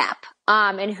gap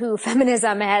in who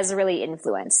feminism has really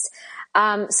influenced.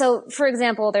 So, for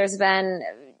example, there's been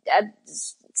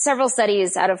several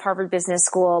studies out of Harvard Business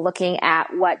School looking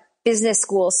at what business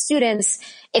school students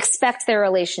expect their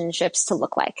relationships to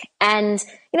look like. And,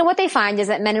 what they find is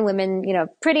that men and women,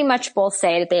 pretty much both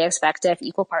say that they expect to have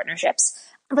equal partnerships.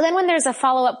 But then when there's a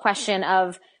follow-up question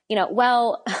of,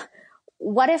 well,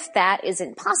 what if that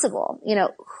isn't possible?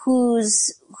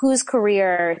 Whose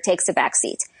career takes a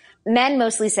backseat? Men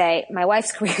mostly say, my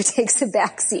wife's career takes a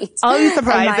backseat. Always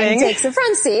surprising. And mine takes a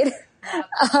front seat.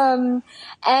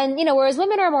 Whereas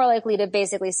women are more likely to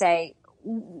basically say,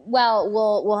 well,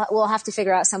 we'll have to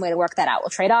figure out some way to work that out. We'll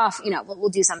trade off, we'll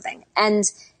do something. And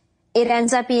it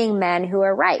ends up being men who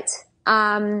are right.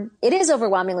 It is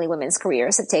overwhelmingly women's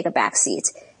careers that take a backseat,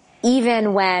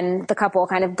 even when the couple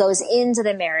kind of goes into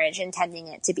the marriage intending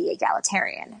it to be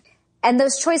egalitarian. And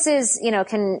those choices,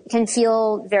 can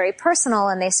feel very personal,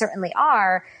 and they certainly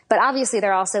are, but obviously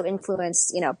they're also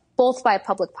influenced, both by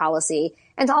public policy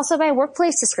and also by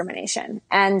workplace discrimination.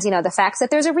 And, the fact that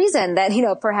there's a reason that,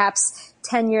 perhaps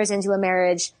 10 years into a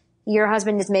marriage, your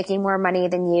husband is making more money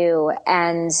than you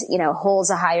and,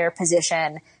 holds a higher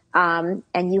position. And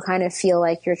you kind of feel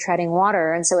like you're treading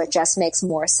water. And so it just makes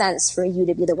more sense for you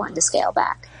to be the one to scale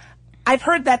back. I've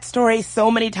heard that story so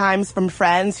many times from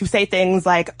friends who say things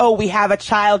like, oh, we have a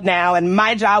child now and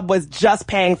my job was just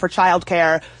paying for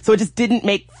childcare, so it just didn't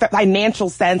make financial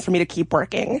sense for me to keep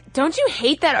working. Don't you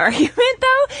hate that argument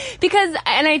though? Because,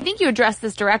 and I think you addressed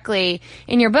this directly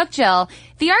in your book, Jill,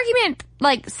 the argument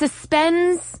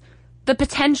suspends the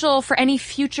potential for any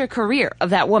future career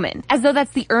of that woman, as though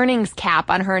that's the earnings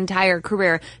cap on her entire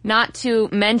career, not to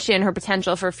mention her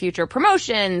potential for future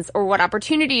promotions or what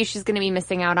opportunities she's going to be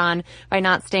missing out on by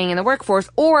not staying in the workforce,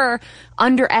 or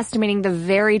underestimating the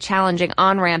very challenging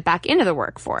on-ramp back into the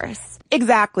workforce.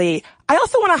 Exactly. I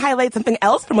also want to highlight something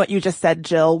else from what you just said,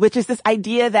 Jill, which is this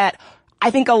idea that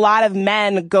I think a lot of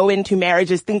men go into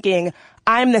marriages thinking,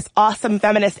 I'm this awesome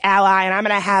feminist ally and I'm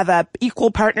going to have a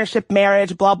equal partnership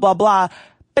marriage, blah, blah, blah.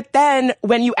 But then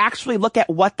when you actually look at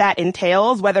what that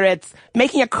entails, whether it's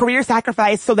making a career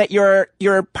sacrifice so that your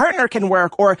partner can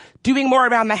work or doing more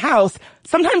around the house,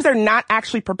 sometimes they're not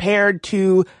actually prepared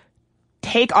to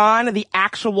take on the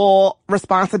actual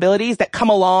responsibilities that come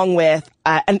along with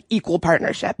an equal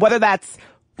partnership, whether that's,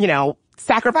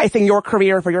 sacrificing your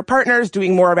career for your partners,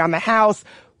 doing more around the house,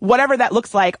 whatever that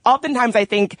looks like. Oftentimes I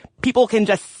think people can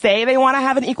just say they want to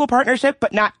have an equal partnership,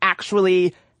 but not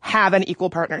actually have an equal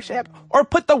partnership or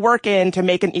put the work in to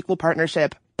make an equal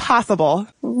partnership possible.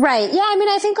 Right. Yeah. I mean,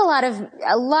 I think a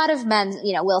lot of men,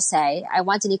 will say, I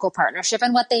want an equal partnership.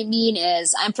 And what they mean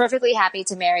is, I'm perfectly happy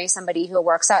to marry somebody who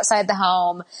works outside the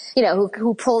home,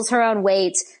 who pulls her own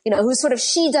weight, who sort of,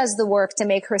 she does the work to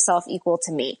make herself equal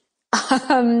to me.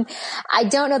 I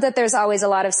don't know that there's always a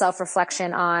lot of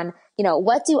self-reflection on,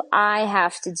 what do I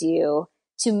have to do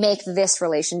to make this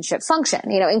relationship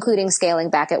function, including scaling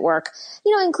back at work,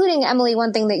 including, Emily,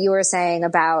 one thing that you were saying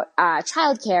about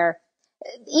childcare,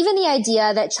 even the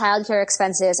idea that childcare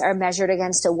expenses are measured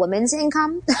against a woman's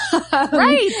income,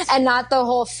 right, and not the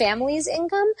whole family's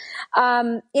income,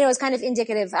 is kind of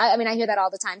indicative. I mean, I hear that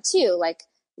all the time too. Like,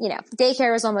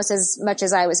 daycare is almost as much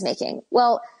as I was making.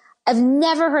 Well, I've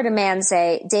never heard a man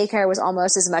say daycare was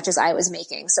almost as much as I was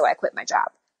making, so I quit my job.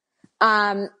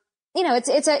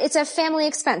 It's a family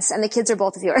expense and the kids are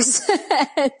both of yours.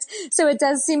 So it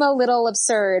does seem a little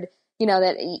absurd,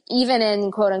 that even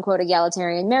in quote unquote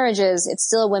egalitarian marriages, it's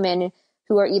still women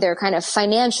who are either kind of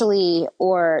financially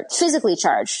or physically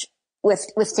charged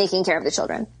with taking care of the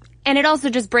children. And it also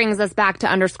just brings us back to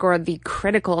underscore the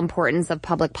critical importance of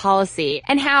public policy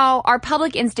and how our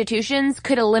public institutions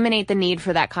could eliminate the need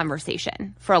for that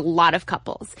conversation for a lot of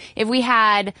couples. If we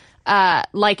had,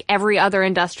 like every other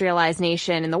industrialized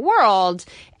nation in the world,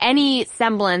 any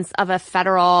semblance of a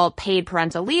federal paid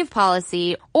parental leave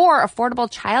policy or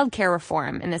affordable childcare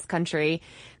reform in this country,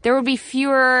 there would be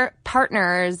fewer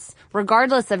partners,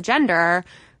 regardless of gender,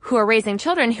 who are raising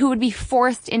children who would be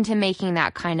forced into making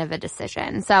that kind of a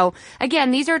decision. So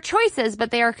again, these are choices, but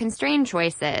they are constrained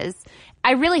choices.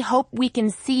 I really hope we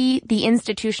can see the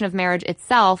institution of marriage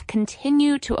itself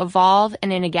continue to evolve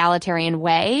in an egalitarian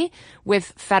way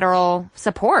with federal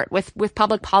support, with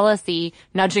public policy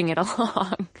nudging it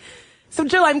along. So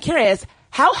Jill, I'm curious,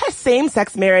 how has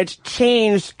same-sex marriage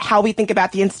changed how we think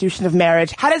about the institution of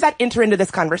marriage? How does that enter into this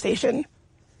conversation?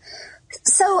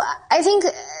 So I think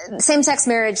same-sex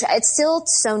marriage, it's still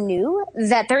so new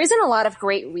that there isn't a lot of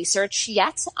great research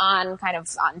yet on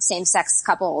same-sex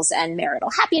couples and marital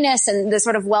happiness, and the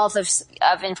sort of wealth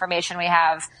of information we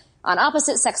have on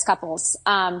opposite-sex couples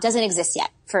doesn't exist yet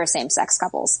for same-sex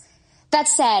couples. That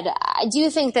said, I do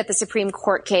think that the Supreme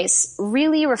Court case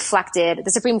really reflected,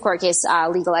 the Supreme Court case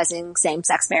legalizing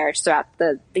same-sex marriage throughout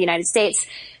the United States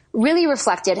really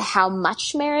reflected how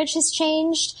much marriage has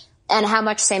changed and how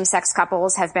much same-sex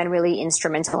couples have been really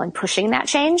instrumental in pushing that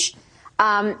change.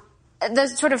 The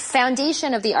sort of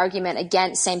foundation of the argument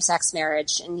against same-sex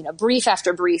marriage, and brief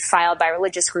after brief filed by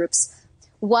religious groups,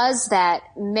 was that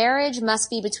marriage must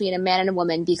be between a man and a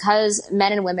woman because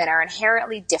men and women are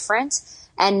inherently different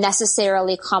and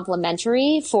necessarily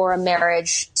complementary for a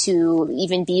marriage to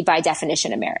even be by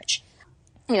definition a marriage.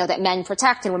 That men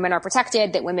protect and women are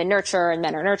protected, that women nurture and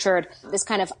men are nurtured, this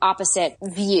kind of opposite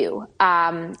view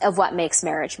of what makes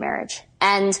marriage marriage.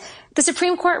 And the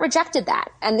Supreme Court rejected that.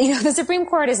 And, the Supreme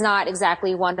Court is not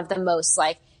exactly one of the most,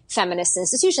 feminist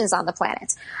institutions on the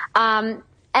planet.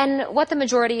 And what the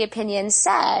majority opinion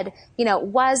said,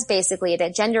 was basically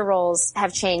that gender roles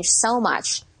have changed so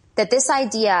much that this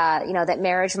idea, that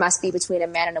marriage must be between a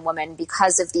man and a woman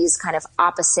because of these kind of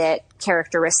opposite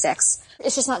characteristics,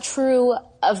 it's just not true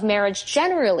of marriage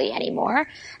generally anymore.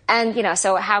 And,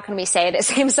 so how can we say that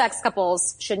same-sex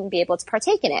couples shouldn't be able to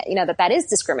partake in it? That is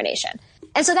discrimination.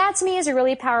 And so that to me is a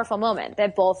really powerful moment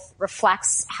that both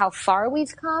reflects how far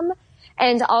we've come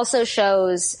and also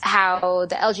shows how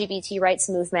the LGBT rights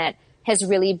movement has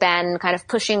really been kind of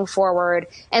pushing forward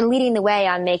and leading the way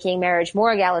on making marriage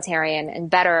more egalitarian and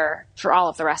better for all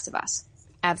of the rest of us.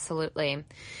 Absolutely.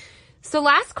 So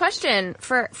last question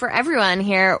for everyone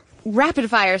here, rapid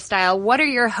fire style. What are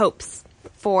your hopes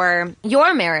for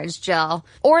your marriage, Jill,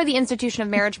 or the institution of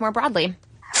marriage more broadly?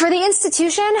 For the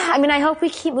institution, I mean, I hope we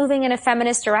keep moving in a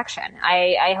feminist direction.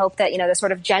 I hope that, the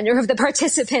sort of gender of the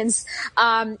participants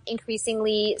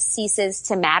increasingly ceases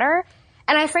to matter.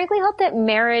 And I frankly hope that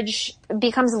marriage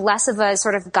becomes less of a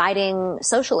sort of guiding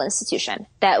social institution,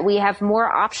 that we have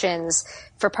more options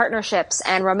for partnerships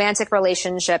and romantic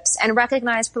relationships and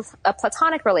recognized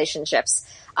platonic relationships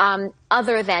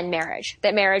other than marriage,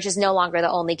 that marriage is no longer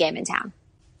the only game in town.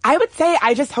 I would say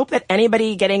I just hope that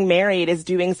anybody getting married is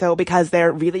doing so because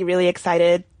they're really, really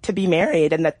excited to be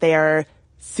married and that they are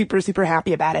super, super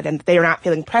happy about it and they are not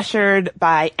feeling pressured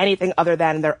by anything other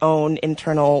than their own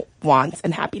internal wants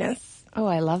and happiness. Oh,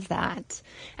 I love that.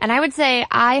 And I would say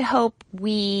I hope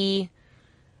we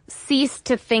cease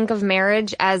to think of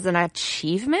marriage as an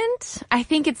achievement. I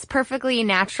think it's perfectly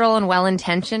natural and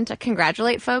well-intentioned to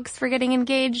congratulate folks for getting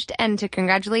engaged and to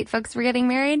congratulate folks for getting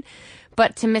married.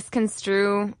 But to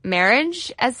misconstrue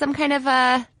marriage as some kind of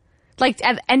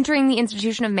entering the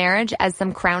institution of marriage as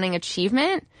some crowning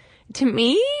achievement, to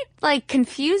me,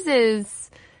 confuses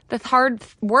the hard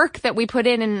work that we put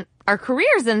in our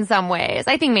careers in some ways.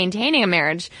 I think maintaining a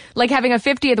marriage, like having a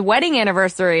 50th wedding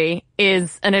anniversary,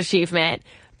 is an achievement.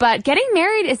 But getting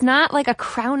married is not like a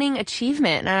crowning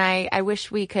achievement. And I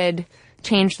wish we could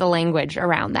change the language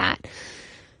around that.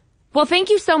 Well, thank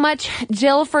you so much,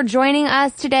 Jill, for joining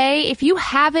us today. If you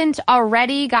haven't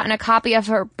already gotten a copy of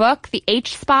her book, The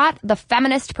H-Spot, The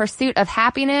Feminist Pursuit of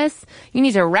Happiness, you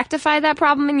need to rectify that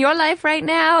problem in your life right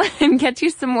now and get you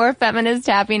some more feminist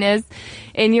happiness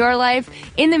in your life.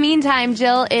 In the meantime,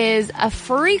 Jill is a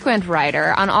frequent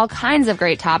writer on all kinds of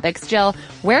great topics. Jill,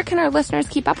 where can our listeners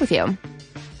keep up with you?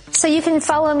 So you can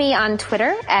follow me on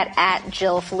Twitter at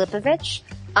Jill Filipovich.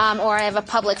 Or I have a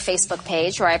public Facebook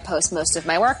page where I post most of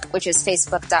my work, which is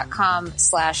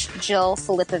facebook.com/Jill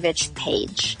Filipovich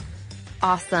page.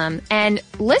 Awesome. And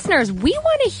listeners, we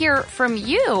want to hear from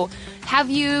you. Have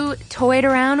you toyed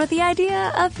around with the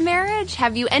idea of marriage?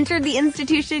 Have you entered the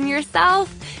institution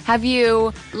yourself? Have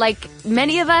you, like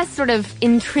many of us, sort of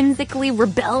intrinsically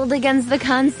rebelled against the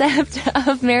concept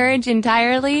of marriage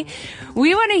entirely?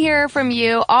 We want to hear from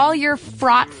you. All your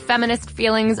fraught feminist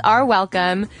feelings are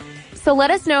welcome. So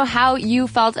let us know how you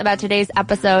felt about today's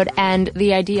episode and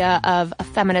the idea of a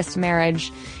feminist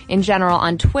marriage in general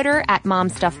on Twitter at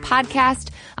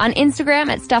MomStuffPodcast, on Instagram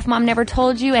at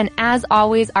StuffMomNeverToldYou, and as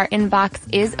always, our inbox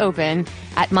is open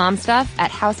at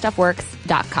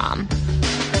momstuff@howstuffworks.com.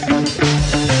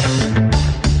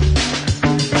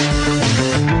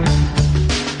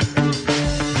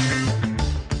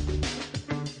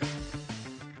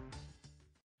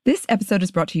 This episode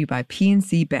is brought to you by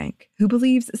PNC Bank, who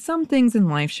believes some things in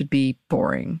life should be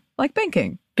boring, like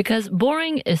banking. Because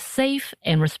boring is safe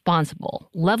and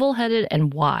responsible, level-headed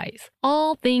and wise.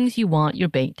 All things you want your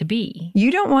bank to be.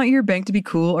 You don't want your bank to be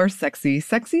cool or sexy.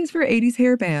 Sexy is for 80s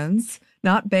hair bands,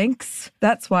 not banks.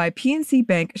 That's why PNC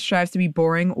Bank strives to be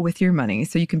boring with your money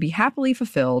so you can be happily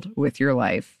fulfilled with your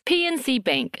life. PNC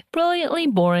Bank, brilliantly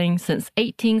boring since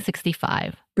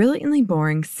 1865. Brilliantly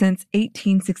Boring Since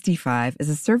 1865 is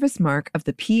a service mark of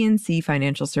the PNC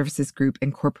Financial Services Group,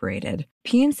 Incorporated.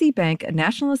 PNC Bank, a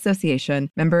National Association,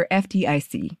 member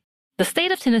FDIC. The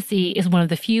state of Tennessee is one of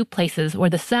the few places where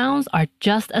the sounds are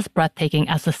just as breathtaking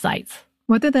as the sights.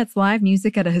 Whether that's live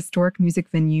music at a historic music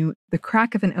venue, the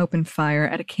crack of an open fire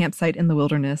at a campsite in the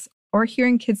wilderness, or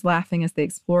hearing kids laughing as they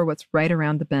explore what's right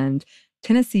around the bend,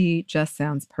 Tennessee just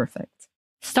sounds perfect.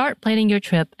 Start planning your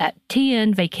trip at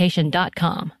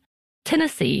tnvacation.com.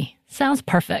 Tennessee sounds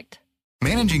perfect.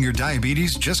 Managing your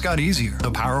diabetes just got easier. The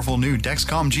powerful new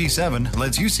Dexcom G7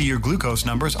 lets you see your glucose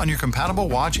numbers on your compatible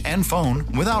watch and phone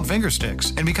without finger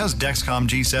sticks. And because Dexcom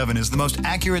G7 is the most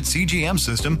accurate CGM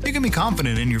system, you can be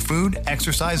confident in your food,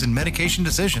 exercise, and medication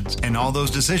decisions. And all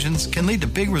those decisions can lead to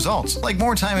big results, like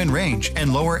more time in range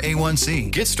and lower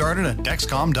A1C. Get started at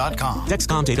Dexcom.com.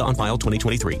 Dexcom data on file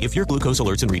 2023. If your glucose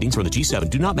alerts and readings from the G7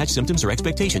 do not match symptoms or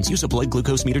expectations, use a blood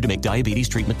glucose meter to make diabetes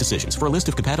treatment decisions. For a list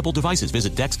of compatible devices,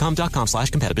 visit Dexcom.com/compatibility.